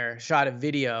Baldinger shot a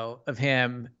video of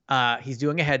him. He's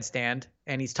doing a headstand,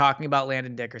 and he's talking about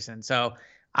Landon Dickerson. So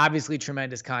obviously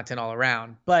tremendous content all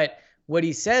around. But what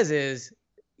he says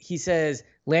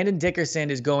Landon Dickerson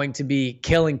is going to be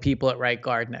killing people at right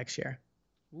guard next year.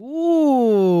 Ooh.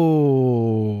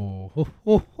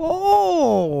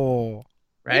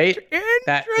 Right?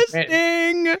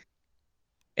 Interesting.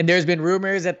 And there's been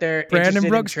rumors that they're Brandon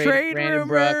Brooks in trade Brandon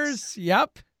rumors. Brooks.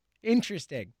 Yep.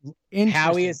 Interesting.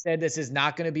 Howie has said this is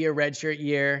not going to be a redshirt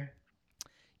year.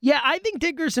 Yeah, I think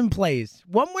Dickerson plays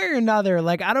one way or another.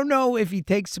 Like, I don't know if he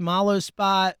takes Samalo's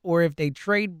spot or if they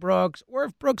trade Brooks or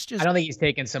if Brooks just. I don't think he's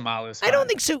taking Samalo's spot. I don't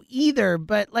think so either,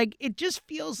 but like, it just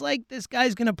feels like this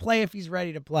guy's going to play if he's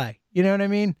ready to play. You know what I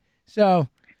mean? So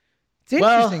it's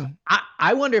interesting. Well,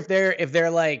 I wonder if they're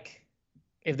like,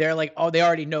 oh, they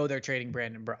already know they're trading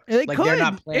Brandon Brooks. They like could. They're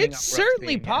not planning It's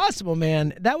certainly possible,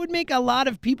 man. That would make a lot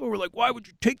of people were like, why would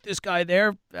you take this guy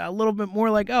there? A little bit more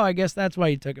like, oh, I guess that's why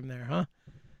you took him there, huh?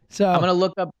 So I'm gonna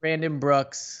look up Brandon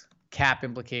Brooks cap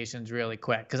implications really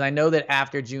quick because I know that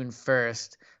after June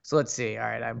 1st. So let's see. All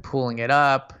right, I'm pulling it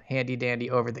up. Handy dandy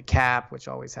over the cap, which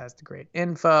always has the great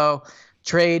info.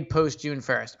 Trade post June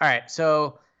 1st. All right,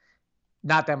 so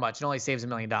not that much. It only saves $1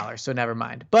 million, so never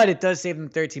mind. But it does save them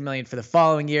 $13 million for the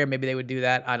following year. Maybe they would do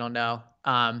that. I don't know.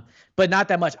 But not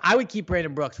that much. I would keep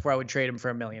Brandon Brooks before I would trade him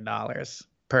for $1 million.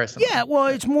 Personally. Yeah, well,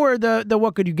 it's more the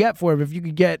what could you get for him? If you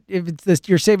could get, if it's this,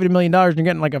 you're saving $1 million and you're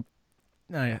getting like a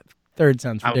third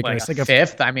sounds ridiculous. Like a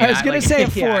fifth. I mean, I was gonna say a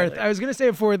fourth. Yeah, I was gonna say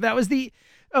a fourth. That was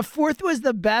a fourth was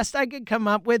the best I could come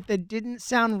up with that didn't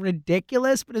sound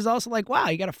ridiculous, but is also like, wow,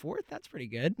 you got a fourth? That's pretty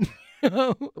good.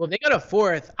 Well, they got a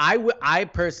fourth. I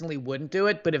personally wouldn't do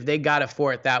it, but if they got a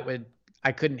fourth,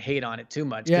 I couldn't hate on it too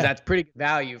much because that's pretty good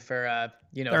value for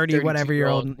 30 whatever year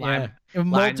old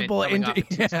multiple injuries.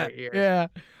 Yeah.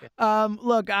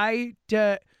 Look,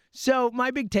 so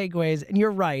my big takeaways, and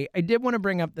you're right, I did want to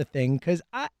bring up the thing because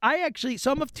I actually,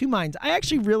 so I'm of two minds. I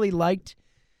actually really liked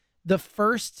the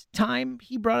first time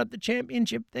he brought up the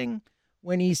championship thing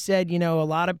when he said, a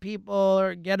lot of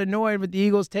people get annoyed with the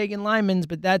Eagles taking linemen,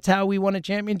 but that's how we won a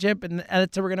championship, and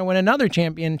that's how we're going to win another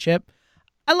championship.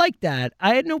 I like that.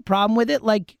 I had no problem with it.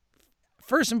 Like,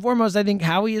 first and foremost, I think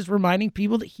Howie is reminding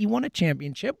people that he won a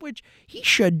championship, which he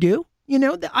should do.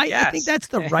 I think that's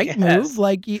the right move.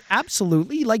 Like,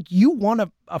 absolutely. Like, you won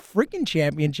a freaking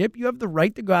championship. You have the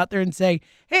right to go out there and say,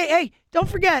 hey, don't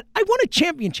forget, I won a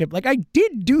championship. Like, I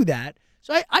did do that.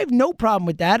 So I have no problem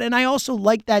with that. And I also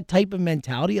like that type of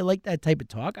mentality. I like that type of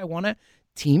talk. I want a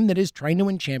team that is trying to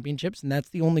win championships, and that's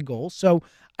the only goal. So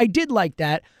I did like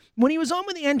that. When he was on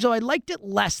with Angelo, I liked it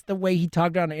less the way he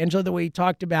talked about Angelo, the way he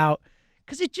talked about,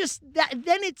 because it just,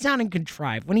 then it sounded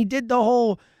contrived. When he did the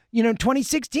whole,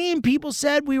 2016, people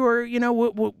said we were, we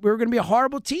were going to be a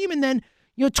horrible team. And then,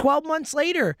 12 months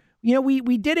later,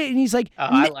 we did it. And he's like,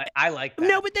 I like that.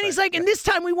 No, but then he's like, and this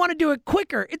time we want to do it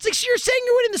quicker. It's like, you're saying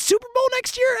you're winning the Super Bowl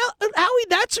next year, Howie?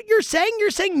 That's what you're saying? You're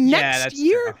saying next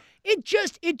year? True.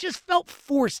 It just felt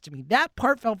forced to me. That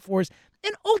part felt forced.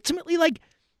 And ultimately,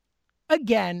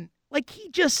 again, he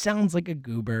just sounds like a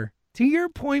goober. To your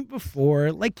point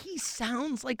before, he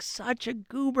sounds like such a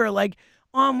goober.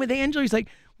 With Angelo, he's like,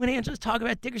 when Angelo's talking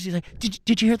about Dickerson, he's like,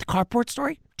 did you hear the carport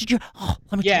story? Did you? Oh,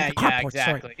 let me tell you the carport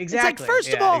story. Exactly. It's like,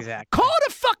 first of all, call it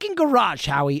a fucking garage,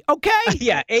 Howie, okay?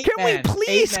 Yeah, Can we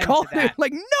please call it,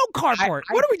 no carport?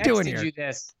 What are we doing here?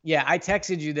 I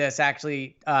texted you this,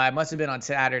 actually. It must have been on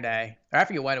Saturday, or I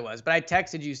forget when it was, but I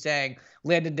texted you saying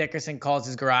Landon Dickerson calls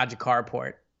his garage a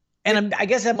carport. And I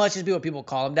guess that must just be what people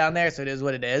call him down there, so it is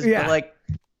what it is. Yeah.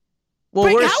 But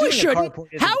Howie shouldn't.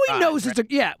 Howie knows it's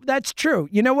that's true.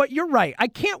 You know what? You're right. I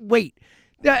can't wait.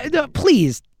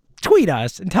 Please tweet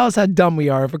us and tell us how dumb we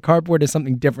are if a carport is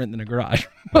something different than a garage.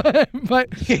 but right?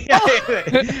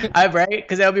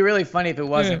 Because that would be really funny if it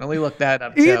wasn't. Let me look that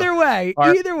up. Either way,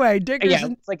 Dickerson. Yeah, it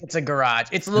looks like it's a garage.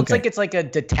 It looks like it's like a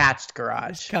detached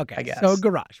garage. Okay, I guess. So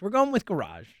garage. We're going with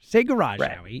garage. Say garage,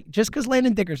 right. Howie. Just because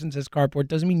Landon Dickerson says carport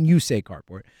doesn't mean you say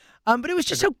carport. But it was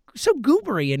just so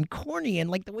goobery and corny,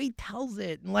 and the way he tells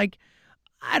it, and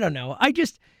I don't know.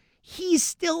 He's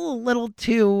still a little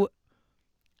too.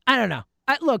 I don't know.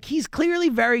 Look, he's clearly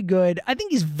very good. I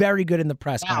think he's very good in the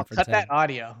press conference. Cut that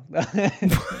audio. Look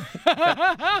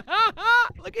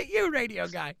at you, radio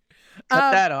guy.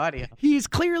 Cut that audio. He's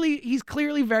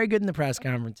clearly very good in the press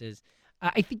conferences.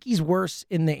 I think he's worse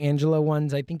in the Angelo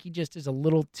ones. I think he just is a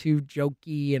little too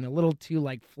jokey and a little too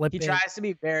flippant. He tries to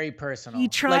be very personal.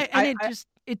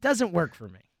 It doesn't work for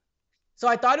me. So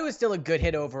I thought it was still a good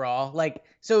hit overall.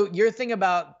 So your thing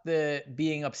about the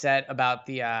being upset about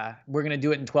the we're gonna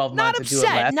do it in 12 months.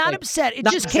 Not upset. It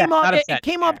just came off. It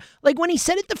came off when he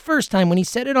said it the first time. When he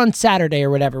said it on Saturday or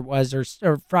whatever it was,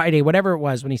 or Friday, whatever it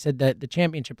was, when he said the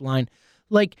championship line.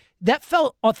 That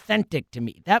felt authentic to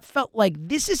me. That felt like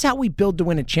this is how we build to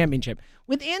win a championship.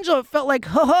 With Angelo, it felt like,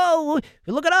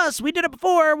 look at us. We did it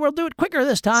before. We'll do it quicker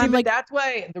this time. That's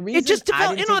why the reason it just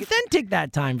felt inauthentic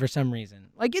that time for some reason.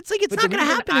 It's not going to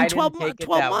happen in 12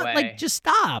 months. Just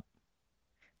stop.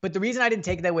 But the reason I didn't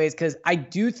take it that way is because I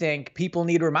do think people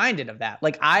need reminded of that.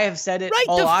 I have said it right,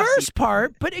 all the off-season. First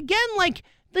part. But again,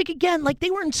 like, again, like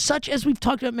they were in such, as we've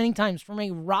talked about many times, from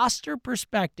a roster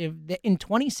perspective, that in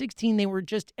 2016 they were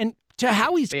just, and to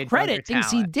Howie's credit, things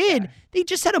he did, they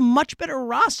just had a much better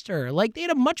roster. Like, they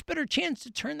had a much better chance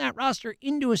to turn that roster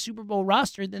into a Super Bowl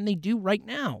roster than they do right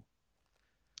now.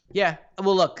 Yeah.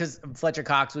 Well, look, because Fletcher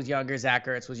Cox was younger, Zach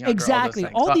Ertz was younger. Exactly.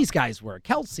 All these guys were.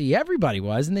 Kelsey, everybody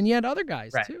was. And then you had other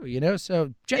guys, too, you know?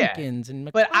 So Jenkins and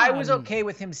McLeod. But I was okay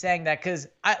with him saying that because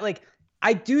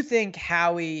I do think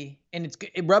Howie, and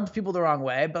it rubs people the wrong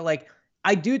way, but like,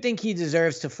 I do think he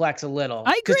deserves to flex a little.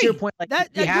 I agree. Because to your point, like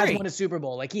he has agree. won a Super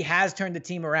Bowl. Like he has turned the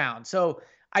team around. So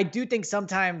I do think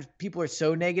sometimes people are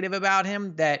so negative about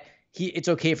him that it's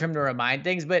okay for him to remind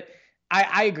things. But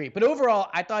I agree. But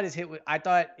overall, I thought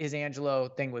his Angelo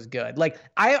thing was good. Like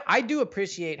I do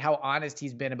appreciate how honest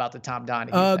he's been about the Tom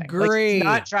Donahue thing. Agree. Like, he's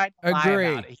not trying to lie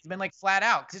about it. He's been like flat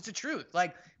out because it's the truth.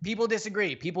 Like people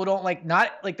disagree. People don't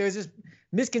there's this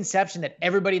misconception that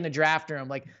everybody in the draft room,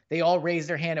 like they all raise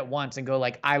their hand at once and go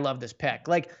like, I love this pick.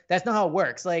 Like that's not how it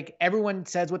works. Like everyone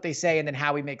says what they say and then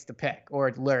Howie makes the pick,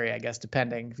 or Lurie, I guess,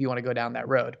 depending if you want to go down that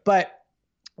road. But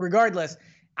regardless,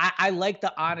 I like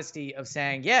the honesty of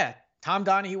saying, yeah, Tom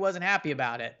Donahue wasn't happy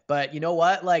about it, but you know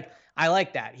what? Like I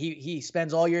like that. He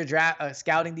spends all year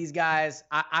scouting these guys.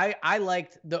 I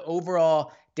liked the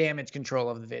overall damage control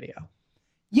of the video.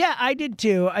 Yeah, I did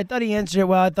too. I thought he answered it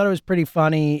well. I thought it was pretty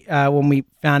funny when we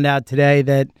found out today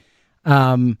that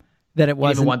it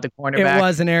wasn't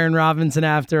the Aaron Robinson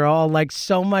after all. Like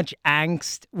so much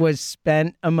angst was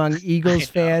spent among Eagles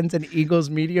fans and Eagles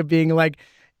media being like,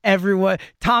 everyone,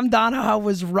 Tom Donahue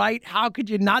was right. How could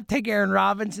you not take Aaron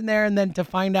Robinson there? And then to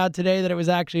find out today that it was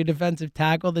actually a defensive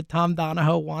tackle that Tom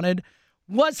Donahue wanted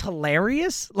was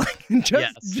hilarious. Like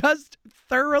just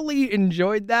thoroughly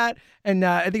enjoyed that. And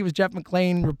I think it was Jeff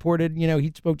McClain reported,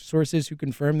 he spoke to sources who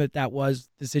confirmed that was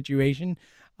the situation.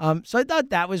 So I thought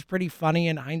that was pretty funny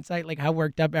in hindsight, like how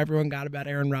worked up everyone got about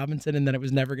Aaron Robinson and then it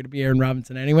was never going to be Aaron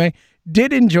Robinson anyway.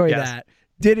 Did enjoy that.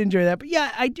 But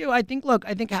yeah, I do. I think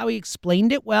how he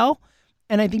explained it well.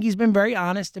 And I think he's been very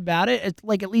honest about it. It's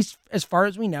like, at least as far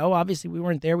as we know, obviously we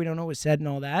weren't there. We don't know what was said and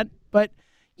all that. But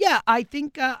yeah, I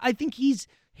think he's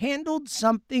handled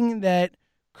something that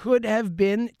could have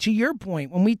been, to your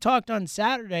point, when we talked on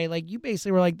Saturday, like you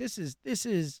basically were like, this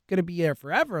is going to be there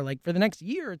forever. Like for the next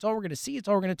year, it's all we're going to see. It's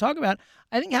all we're going to talk about.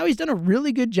 I think Howie's done a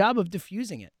really good job of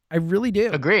diffusing it. I really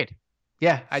do. Agreed.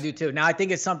 Yeah, I do too. Now I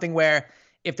think it's something where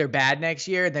if they're bad next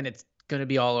year, then it's going to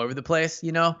be all over the place,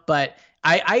 but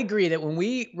I agree that when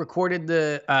we recorded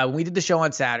when we did the show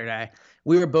on Saturday,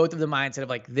 we were both of the mindset of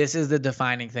like, this is the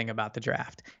defining thing about the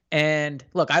draft. And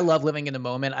look, I love living in the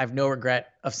moment. I have no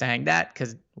regret of saying that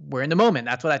because we're in the moment.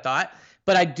 That's what I thought.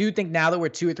 But I do think now that we're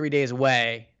 2 or 3 days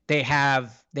away, they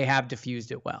have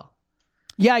diffused it well.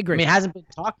 Yeah, I agree. I mean, it hasn't been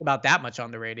talked about that much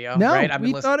on the radio. No, right?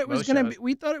 we thought it was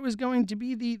going to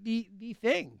be the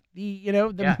thing,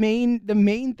 the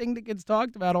main thing that gets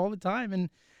talked about all the time,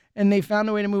 and they found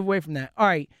a way to move away from that. All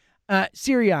right,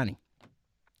 Sirianni,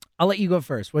 I'll let you go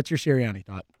first. What's your Sirianni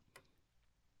thought?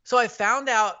 So I found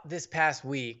out this past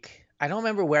week, I don't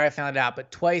remember where I found it out, but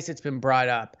twice it's been brought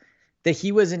up that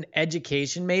he was an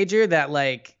education major that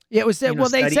like. Yeah, it was said. Well,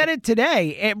 they said it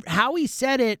today. Howie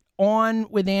said it on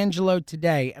with Angelo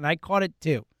today, and I caught it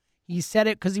too. He said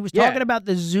it because he was talking about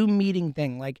the Zoom meeting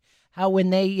thing, like how when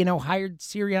they, hired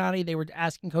Sirianni, they were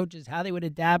asking coaches how they would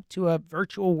adapt to a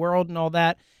virtual world and all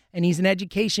that. And he's an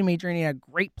education major, and he had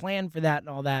a great plan for that and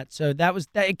all that. So that was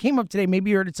that. It came up today.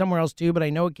 Maybe you heard it somewhere else too, but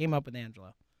I know it came up with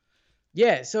Angelo.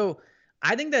 Yeah, so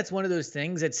I think that's one of those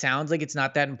things that sounds like it's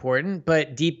not that important,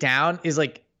 but deep down is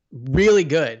like really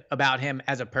good about him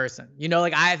as a person.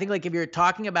 Like I think like if you're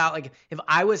talking about like if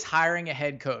I was hiring a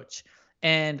head coach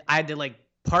and I had to like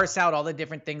parse out all the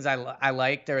different things I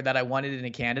liked or that I wanted in a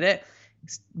candidate,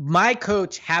 my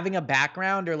coach having a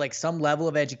background or like some level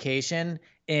of education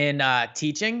in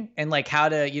teaching and like how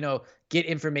to, get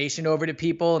information over to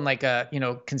people in like a,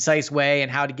 concise way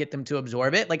and how to get them to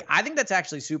absorb it. Like, I think that's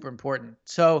actually super important.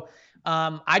 So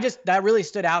that really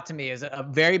stood out to me as a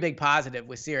very big positive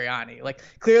with Sirianni. Like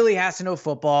clearly he has to know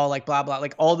football, like blah, blah,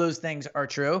 like all those things are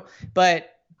true. But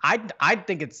I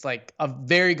think it's like a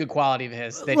very good quality of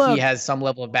his that he has some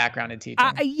level of background in teaching.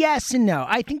 Yes and no.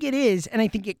 I think it is. And I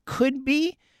think it could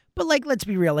be, but like, let's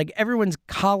be real. Like everyone's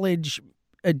college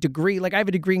degree, like I have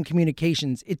a degree in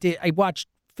communications. I watched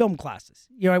film classes.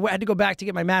 I had to go back to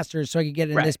get my master's so I could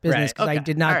get in this business because I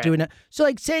did not do it. So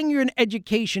like saying you're an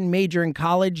education major in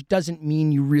college doesn't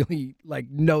mean you really like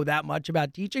know that much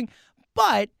about teaching.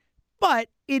 But But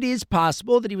it is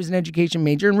possible that he was an education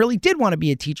major and really did want to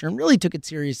be a teacher and really took it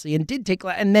seriously and did take,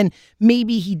 and then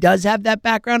maybe he does have that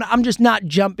background. I'm just not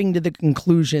jumping to the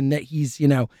conclusion that he's,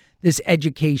 this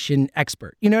education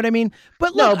expert. You know what I mean?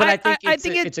 But look, no, but I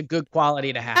think it's a good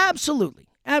quality to have. Absolutely.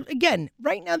 Again,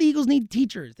 right now the Eagles need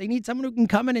teachers. They need someone who can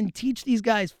come in and teach these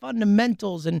guys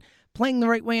fundamentals and playing the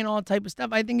right way and all that type of stuff.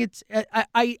 I think it's,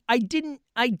 I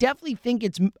definitely think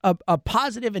it's a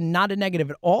positive and not a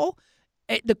negative at all.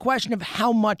 The question of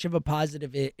how much of a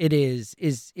positive it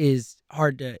is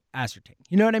hard to ascertain.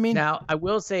 You know what I mean? Now, I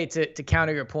will say to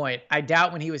counter your point, I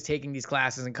doubt when he was taking these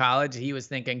classes in college, he was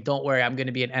thinking, don't worry, I'm going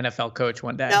to be an NFL coach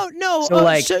one day. No. So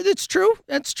that's true.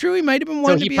 That's true. He might have been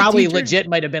wanting to be a teacher. So he probably legit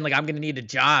might have been like, I'm going to need a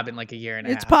job in like a year and a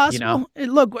half. It's possible.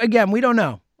 Look, again, we don't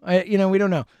know. We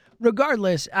don't know.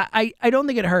 Regardless, I don't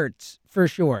think it hurts for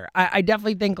sure. I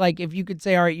definitely think like if you could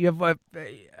say, all right, you have an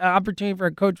opportunity for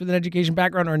a coach with an education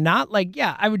background or not, like,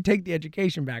 yeah, I would take the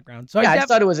education background. So yeah, I just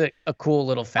thought it was a cool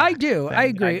little fact. I do. I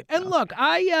agree. And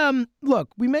look,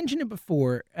 we mentioned it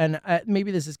before, and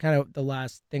maybe this is kind of the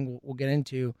last thing we'll get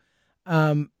into.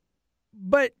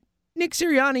 But Nick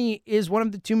Sirianni is one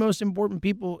of the two most important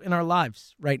people in our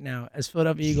lives right now as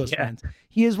Philadelphia Eagles fans.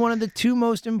 He is one of the two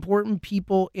most important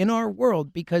people in our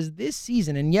world because this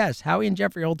season, and yes, Howie and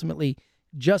Jeffrey ultimately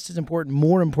just as important,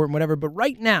 more important, whatever, but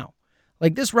right now,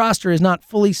 like this roster is not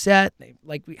fully set.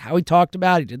 Like Howie talked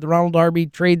about, he did the Ronald Darby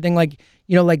trade thing. Like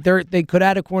they could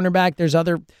add a cornerback. There's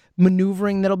other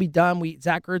maneuvering that'll be done.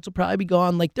 Zach Ertz will probably be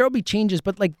gone. Like there'll be changes,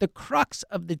 but like the crux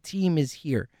of the team is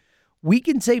here. We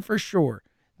can say for sure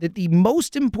that the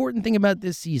most important thing about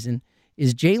this season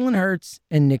is Jalen Hurts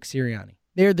and Nick Sirianni.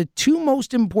 They're the two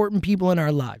most important people in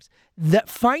our lives. That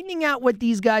finding out what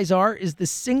these guys are is the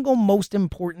single most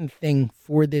important thing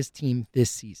for this team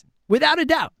this season, without a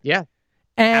doubt. Yeah,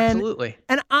 absolutely.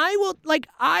 And I will,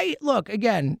 look,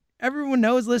 again, everyone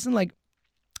knows, listen, like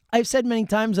I've said many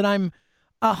times that I'm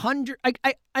 100,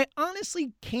 I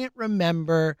honestly can't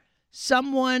remember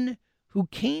someone who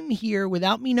came here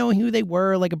without me knowing who they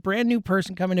were, like a brand new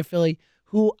person coming to Philly,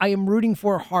 who I am rooting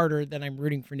for harder than I'm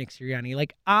rooting for Nick Sirianni.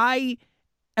 Like, I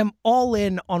am all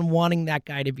in on wanting that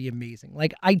guy to be amazing.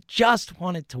 Like, I just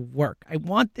want it to work. I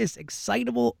want this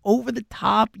excitable,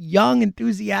 over-the-top, young,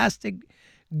 enthusiastic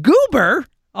goober,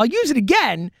 I'll use it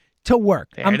again, to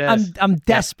work. I'm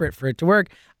desperate for it to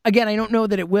work. Again, I don't know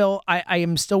that it will. I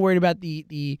am still worried about the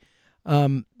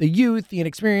youth, the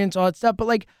inexperience, all that stuff, but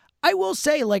like, I will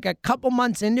say, like a couple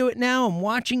months into it now, I'm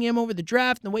watching him over the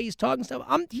draft and the way he's talking stuff.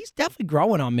 He's definitely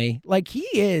growing on me. Like he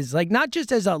is, like not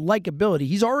just as a likability.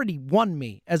 He's already won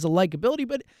me as a likability,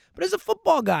 but as a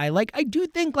football guy. Like I do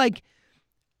think like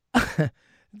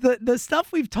the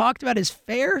stuff we've talked about is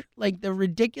fair, like the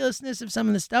ridiculousness of some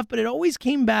of the stuff, but it always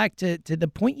came back to the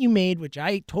point you made, which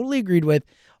I totally agreed with.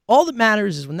 All that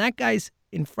matters is when that guy's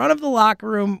in front of the locker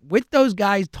room with those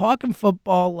guys talking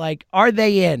football, like, are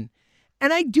they in?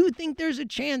 And I do think there's a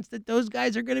chance that those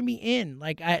guys are going to be in.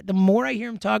 Like, the more I hear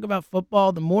him talk about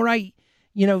football, the more I,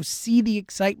 see the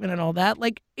excitement and all that.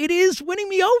 Like, it is winning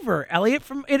me over, Elliot.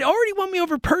 It already won me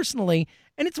over personally,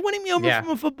 and it's winning me over from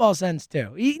a football sense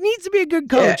too. He needs to be a good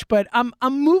coach, but I'm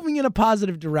moving in a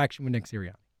positive direction with Nick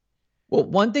Sirianni. Well,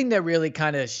 one thing that really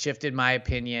kind of shifted my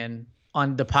opinion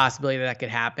on the possibility that could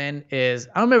happen is,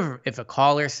 I don't remember if a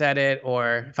caller said it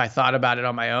or if I thought about it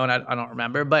on my own. I don't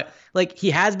remember, but like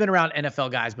he has been around NFL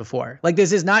guys before. Like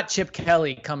this is not Chip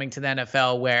Kelly coming to the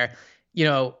NFL where,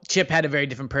 Chip had a very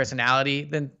different personality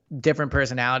than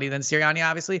Sirianni,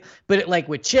 obviously. But like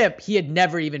with Chip, he had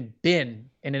never even been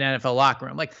in an NFL locker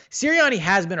room. Like Sirianni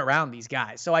has been around these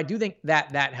guys. So I do think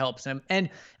that helps him. And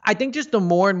I think just the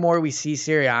more and more we see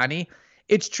Sirianni,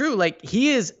 it's true. Like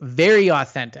he is very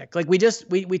authentic. Like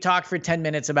we talked for 10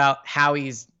 minutes about how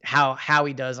he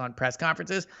does on press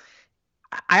conferences.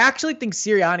 I actually think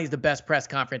Sirianni is the best press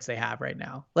conference they have right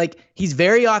now. Like he's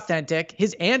very authentic.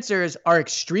 His answers are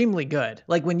extremely good.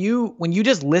 Like when you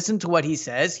just listen to what he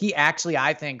says, he actually,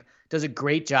 I think, does a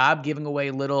great job giving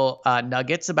away little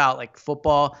nuggets about like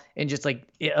football and just like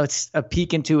a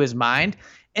peek into his mind.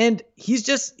 And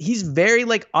he's very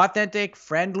like authentic,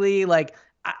 friendly. Like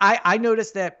I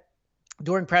noticed that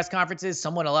during press conferences,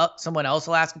 someone else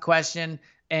will ask a question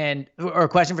or a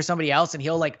question for somebody else, and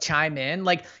he'll like chime in.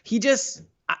 Like he just,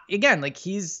 again, like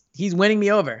he's winning me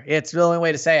over. It's the only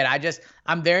way to say it.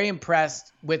 I'm very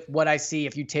impressed with what I see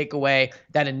if you take away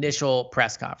that initial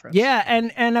press conference. Yeah,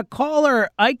 and a caller,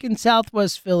 Ike in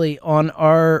Southwest Philly on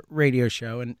our radio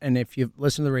show, and if you've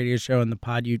listened to the radio show and the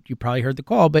pod, you probably heard the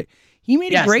call, but he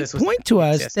made a great point to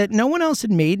us that no one else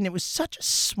had made, and it was such a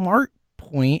smart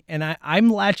point, and I'm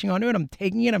latching onto it. I'm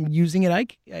taking it. I'm using it,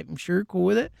 Ike. I'm sure you're cool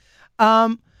with it.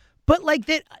 But like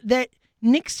that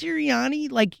Nick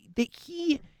Sirianni, like that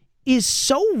he is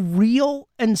so real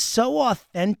and so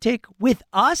authentic with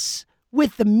us,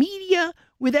 with the media,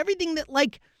 with everything that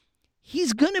like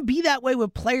he's going to be that way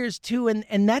with players too.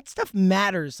 And that stuff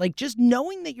matters. Like just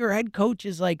knowing that your head coach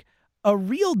is like a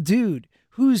real dude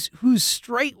who's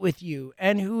straight with you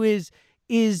and who is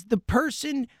the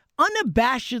person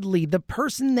unabashedly the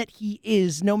person that he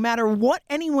is, no matter what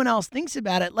anyone else thinks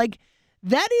about it. Like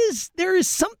there is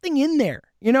something in there.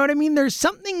 You know what I mean? There's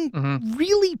something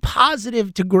really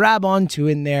positive to grab onto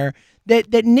in there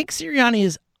that Nick Sirianni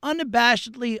is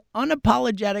unabashedly,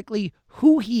 unapologetically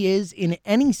who he is in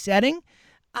any setting.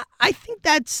 I think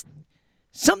that's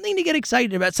something to get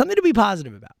excited about, something to be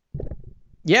positive about.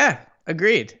 Yeah,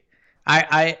 agreed.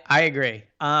 I agree.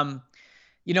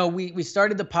 We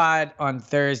started the pod on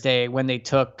Thursday when they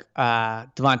took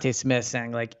Devontae Smith,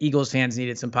 saying like Eagles fans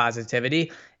needed some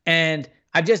positivity. And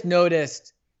I've just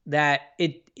noticed that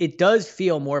it does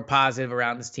feel more positive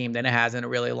around this team than it has in a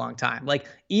really long time. Like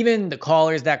even the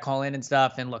callers that call in and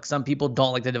stuff. And look, some people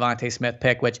don't like the Devontae Smith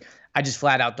pick, which I just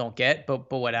flat out don't get, but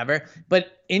whatever.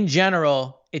 But in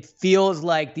general, it feels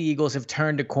like the Eagles have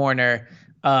turned a corner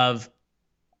of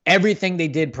everything they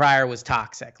did prior was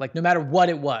toxic. Like no matter what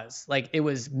it was, like it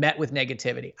was met with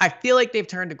negativity. I feel like they've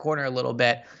turned a corner a little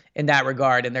bit in that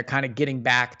regard, and they're kind of getting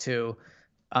back to,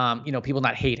 people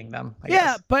not hating them. I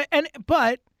guess.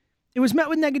 But it was met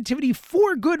with negativity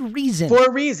for good reason. For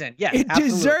a reason, yes. It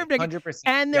deserved it. 100%.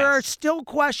 And there are still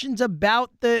questions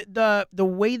about the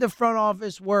way the front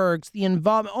office works, the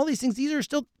involvement, all these things. These are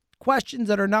still questions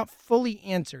that are not fully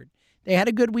answered. They had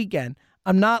a good weekend.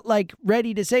 I'm not like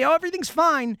ready to say, everything's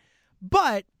fine,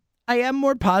 but I am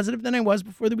more positive than I was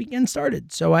before the weekend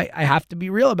started. So I have to be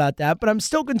real about that, but I'm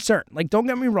still concerned. Like, don't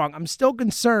get me wrong. I'm still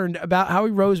concerned about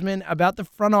Howie Roseman, about the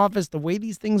front office, the way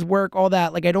these things work, all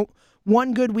that. Like,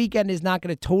 one good weekend is not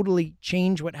going to totally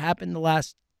change what happened the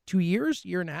last 2 years,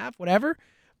 year and a half, whatever.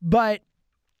 But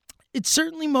it's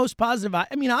certainly most positive. I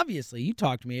mean, obviously, you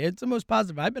talked to me. It's the most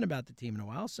positive I've been about the team in a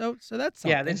while. So that's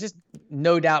something. Yeah, there's just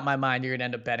no doubt in my mind you're gonna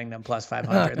end up betting them plus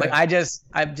 500. Like I've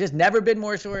just never been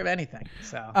more sure of anything.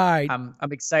 So all right. I'm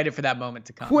excited for that moment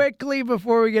to come. Quickly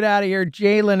before we get out of here,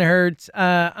 Jalen Hurts.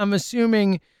 I'm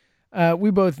assuming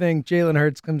we both think Jalen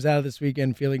Hurts comes out of this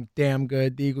weekend feeling damn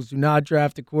good. The Eagles do not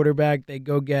draft a quarterback. They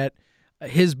go get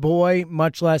his boy,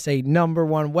 much less a number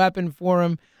one weapon for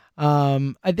him.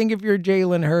 I think if you're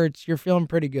Jalen Hurts, you're feeling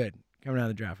pretty good coming out of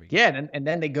the draft week. Yeah, and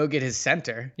then they go get his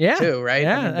center too, right?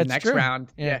 Yeah, and then that's the next true. round.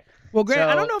 Yeah. Well, Grant,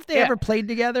 I don't know if they ever played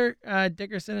together,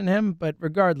 Dickerson and him, but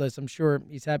regardless, I'm sure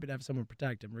he's happy to have someone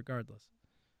protect him regardless.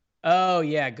 Oh,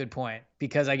 yeah, good point.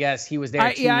 Because I guess he was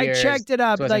there 2 years. I checked it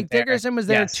up. Like Dickerson was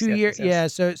there 2 years.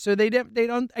 Yes. Yeah, so they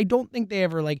don't. I don't think they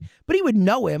ever but he would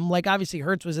know him. Like obviously,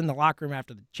 Hurts was in the locker room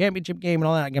after the championship game and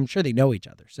all that. Like, I'm sure they know each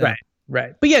other. So.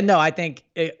 Right. But yeah, no, I think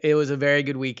it was a very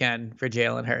good weekend for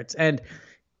Jalen Hurts. And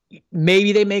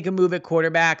maybe they make a move at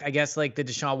quarterback. I guess like the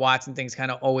Deshaun Watson thing's kind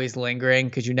of always lingering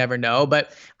because you never know.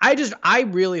 But I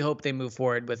really hope they move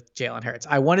forward with Jalen Hurts.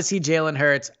 I want to see Jalen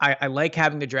Hurts. I like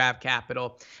having the draft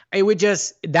capital.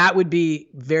 That would be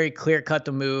very clear cut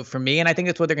the move for me. And I think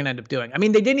that's what they're going to end up doing. I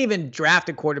mean, they didn't even draft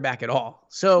a quarterback at all.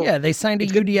 So yeah, they signed a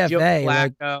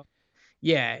UDFA.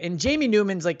 Yeah. And Jamie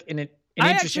Newman's like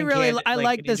I actually really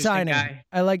like the signing. Guy.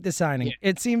 I like the signing. Yeah.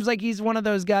 It seems like he's one of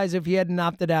those guys, if he hadn't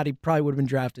opted out, he probably would have been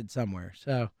drafted somewhere.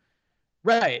 So,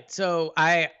 right. So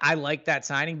I like that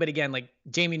signing, but again, like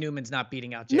Jamie Newman's not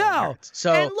beating out Jalen Hurts.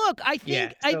 So and look, I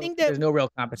think that there's no real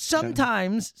competition.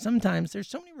 Sometimes there's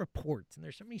so many reports and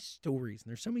there's so many stories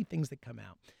and there's so many things that come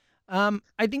out.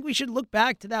 I think we should look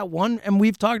back to that one, and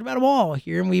we've talked about them all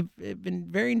here, and we've been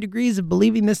varying degrees of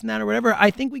believing this and that or whatever.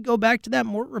 I think we go back to that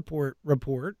Mort report,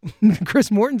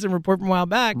 Chris Mortensen report from a while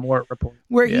back,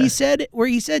 where he said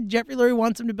Jeffrey Lurie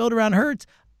wants him to build around Hurts,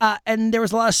 and there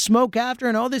was a lot of smoke after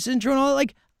and all this intro and all that.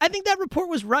 Like, I think that report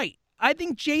was right. I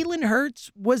think Jalen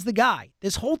Hurts was the guy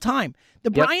this whole time.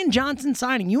 The Brian Johnson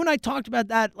signing, you and I talked about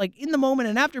that like in the moment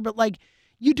and after, but like.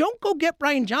 You don't go get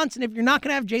Brian Johnson if you're not going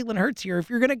to have Jalen Hurts here. If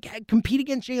you're going to compete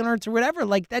against Jalen Hurts or whatever,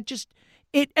 like that just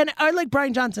it. And I like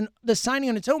Brian Johnson, the signing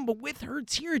on its own, but with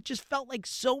Hurts here, it just felt like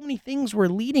so many things were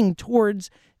leading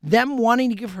towards them wanting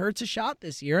to give Hurts a shot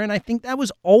this year. And I think that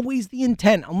was always the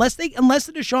intent, unless the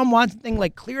Deshaun Watson thing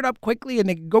like cleared up quickly and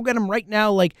they could go get him right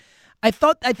now. Like I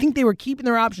think they were keeping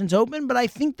their options open, but I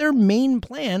think their main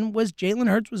plan was Jalen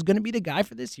Hurts was going to be the guy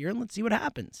for this year, and let's see what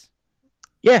happens.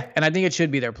 Yeah, and I think it should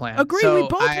be their plan. Agreed. We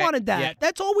both wanted that. Yeah.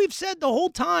 That's all we've said the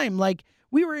whole time. Like,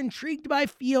 we were intrigued by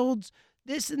Fields,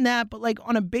 this and that, but like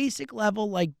on a basic level,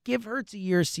 like give Hurts a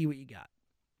year, see what you got.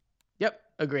 Yep,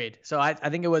 Agreed. So I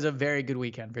think it was a very good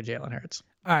weekend for Jalen Hurts.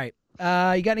 All right.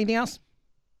 You got anything else?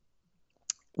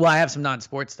 Well, I have some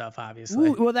non-sports stuff, obviously.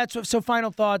 Ooh, well, so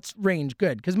final thoughts range.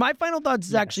 Good. Because my final thoughts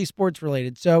is actually sports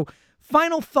related. So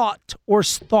final thought or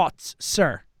thoughts,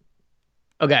 sir.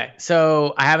 Okay.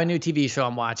 So I have a new TV show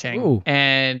I'm watching. Ooh.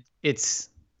 And it's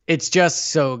just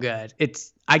so good.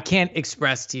 I can't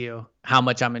express to you how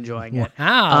much I'm enjoying it.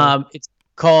 Wow. It's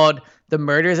called The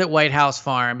Murders at White House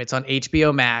Farm. It's on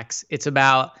HBO Max. It's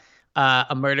about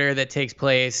a murder that takes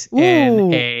place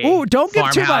in a don't give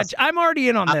too farmhouse. much. I'm already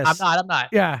in on this. I'm not.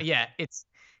 Yeah. Yeah. It's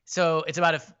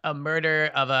about a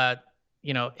murder of a,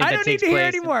 I don't need to hear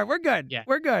anymore. We're good. Yeah.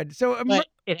 We're good. So But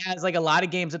it has like a lot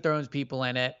of Games of Thrones people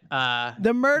in it.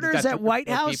 The Murders at White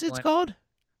House, it's called?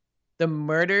 The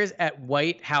Murders at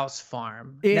White House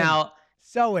Farm. In. Now,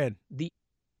 So in.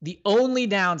 the only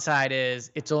downside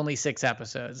is it's only 6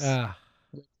 episodes.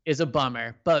 Is a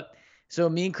bummer. But so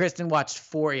me and Kristen watched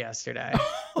 4 yesterday.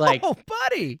 Oh,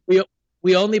 buddy.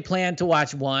 We only planned to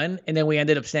watch 1, and then we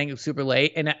ended up staying super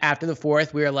late. And after the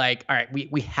 4th, we were like, all right,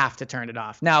 we have to turn it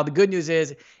off. Now, the good news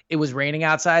is it was raining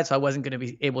outside, so I wasn't going to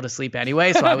be able to sleep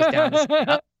anyway. So I was down to stay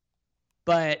up.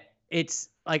 But it's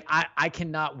like I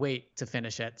cannot wait to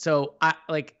finish it. So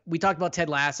we talked about Ted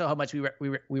Lasso, how much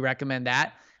we recommend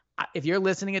that. If you're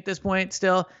listening at this point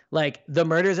still, like The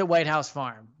Murders at White House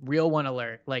Farm, real one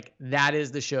alert. Like that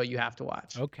is the show you have to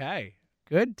watch. Okay.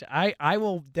 Good. I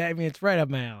will. I mean, it's right up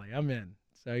my alley. I'm in.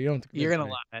 So you don't. You're gonna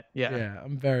love it. Yeah. Yeah,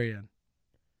 I'm very in.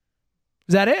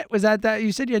 Was that it? Was that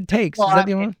you said you had takes? Well, Is that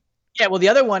the one? Yeah. Well, the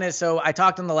other one is I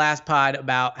talked on the last pod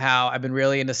about how I've been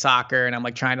really into soccer and I'm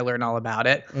like trying to learn all about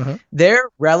it. Uh-huh. Their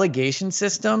relegation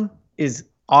system is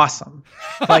awesome.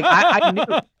 Like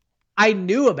I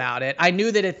knew about it. I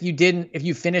knew that if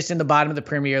you finished in the bottom of the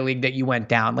Premier League that you went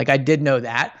down. Like I did know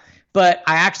that. But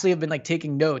I actually have been like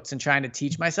taking notes and trying to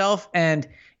teach myself. And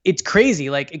it's crazy.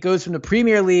 Like it goes from the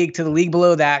Premier League to the league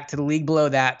below that, to the league below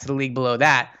that, to the league below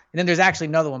that. And then there's actually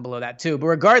another one below that too. But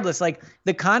regardless, like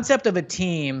the concept of a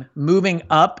team moving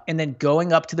up and then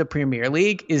going up to the Premier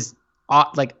League is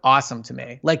like awesome to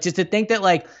me. Like just to think that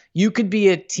like you could be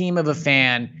a team of a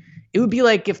fan. It would be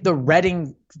like if the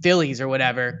Reading Phillies or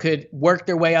whatever could work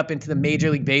their way up into the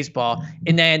Major League Baseball,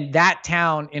 and then that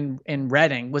town in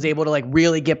Reading was able to like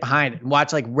really get behind it and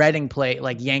watch like Reading play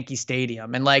like Yankee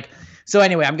Stadium. And like, so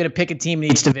anyway, I'm going to pick a team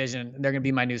in each division and they're going to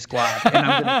be my new squad. And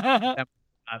I'm going to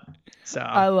so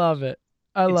I love it.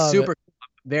 It's super cool.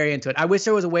 I'm very into it. I wish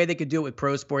there was a way they could do it with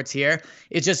pro sports here.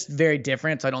 It's just very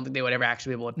different. So I don't think they would ever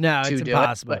actually be able to it's do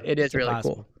impossible. it. But it is really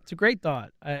impossible. cool. It's a great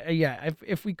thought. Yeah,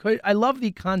 if we could, I love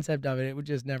the concept of it. It would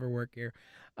just never work here.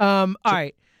 All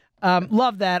right.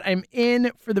 Love that. I'm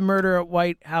in for The Murder at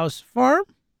White House Farm.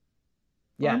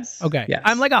 Yes. Okay. Yes.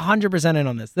 I'm like 100% in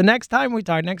on this. The next time we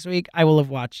talk next week, I will have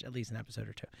watched at least an episode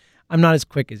or 2. I'm not as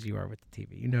quick as you are with the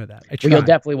TV. You know that. I try. You'll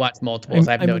definitely watch multiples.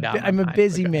 I have no doubt. I'm a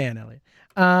busy man, Elliot.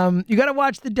 You got to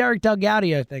watch the Derek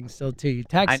Delgadio thing still too. You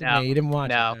texted me. You didn't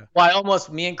watch it. No. Well,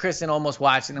 me and Kristen almost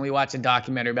watched, and then we watched a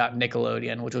documentary about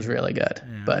Nickelodeon, which was really good.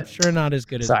 Yeah, but I'm sure not as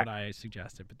good as what I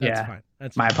suggested, but that's fine.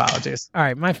 That's my fine. apologies. All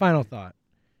right, my final thought.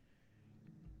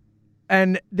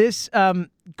 And this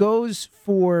goes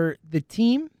for the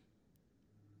team,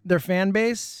 their fan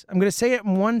base. I'm going to say it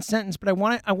in one sentence, but I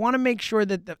want to make sure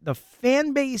that the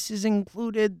fan base is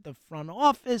included, the front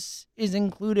office is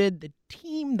included, the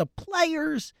team, the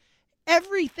players,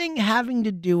 everything having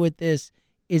to do with this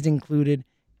is included.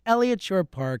 Elliott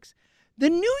Shore-Parks. The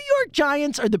New York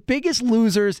Giants are the biggest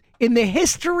losers in the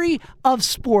history of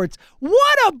sports.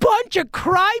 What a bunch of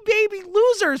crybaby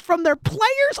losers, from their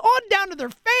players on down to their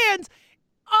fans.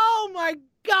 Oh, my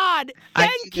God.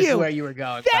 Thank you. This is where you were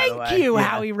going. Thank you,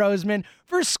 Howie Roseman,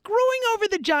 for screwing over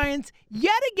the Giants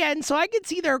yet again so I could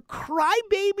see their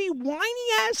crybaby,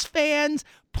 whiny-ass fans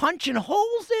punching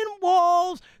holes in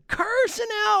walls, cursing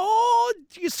out, oh,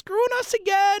 you're screwing us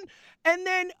again. And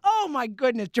then, oh my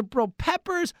goodness, Jabril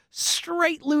Peppers,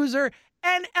 straight loser.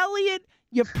 And Elliot,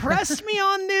 you pressed me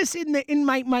on this in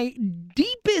my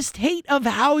deepest hate of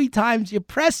Howie times. You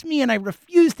pressed me and I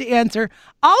refused to answer.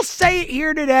 I'll say it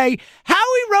here today.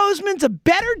 Howie Roseman's a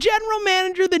better general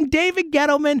manager than David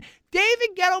Gettleman. David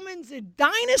Gettleman's a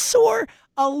dinosaur,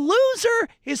 a loser.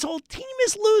 His whole team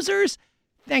is losers.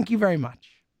 Thank you very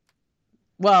much.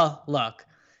 Well, look.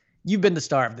 You've been the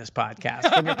star of this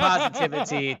podcast, from your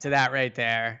positivity to that right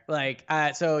there. Like,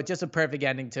 so just a perfect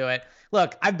ending to it.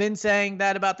 Look, I've been saying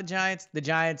that about the Giants. The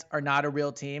Giants are not a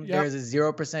real team. Yep. There is a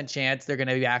 0% chance they're going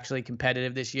to be actually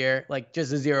competitive this year. Like,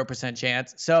 just a 0%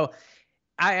 chance. So,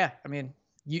 I mean,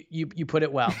 you put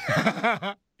it well.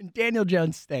 And Daniel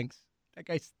Jones stinks.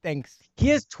 That guy stinks. He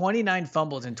has 29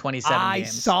 fumbles in 27 I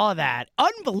games. saw that.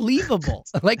 Unbelievable.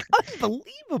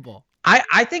 Unbelievable.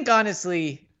 I think,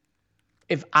 honestly,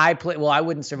 if I play, well, I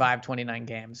wouldn't survive 29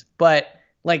 games. But,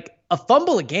 like, a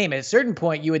fumble a game, at a certain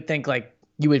point, you would think, like,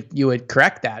 you would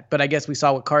correct that. But I guess we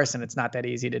saw with Carson, it's not that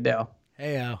easy to do.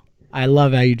 Hey, I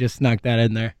love how you just snuck that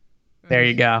in there. There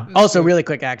you go. Also, really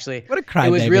quick, actually. What a crybaby.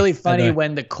 It was really funny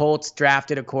when the Colts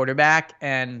drafted a quarterback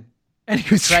and he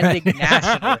was trending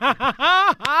nationally.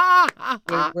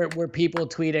 where people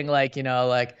tweeting like,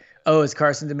 oh, has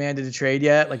Carson demanded a trade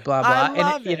yet? Like, blah, blah.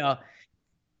 I love it.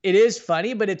 It is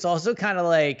funny, but it's also kind of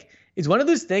like, it's one of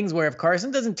those things where if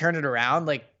Carson doesn't turn it around,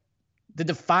 like,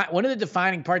 one of the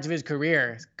defining parts of his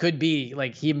career could be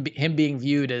like him being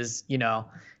viewed as,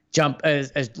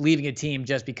 as leaving a team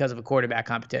just because of a quarterback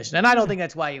competition. And I don't think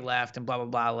that's why he left and blah, blah,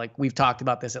 blah. Like, we've talked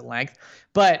about this at length.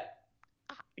 But,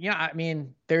 I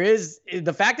mean,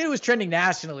 the fact that it was trending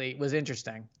nationally was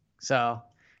interesting. So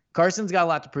Carson's got a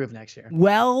lot to prove next year.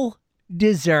 Well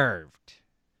deserved.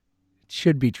 It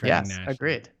should be trending nationally.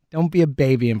 Agreed. Don't be a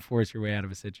baby and force your way out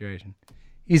of a situation.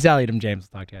 He's Elliot. I'm James.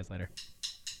 We'll talk to you guys later.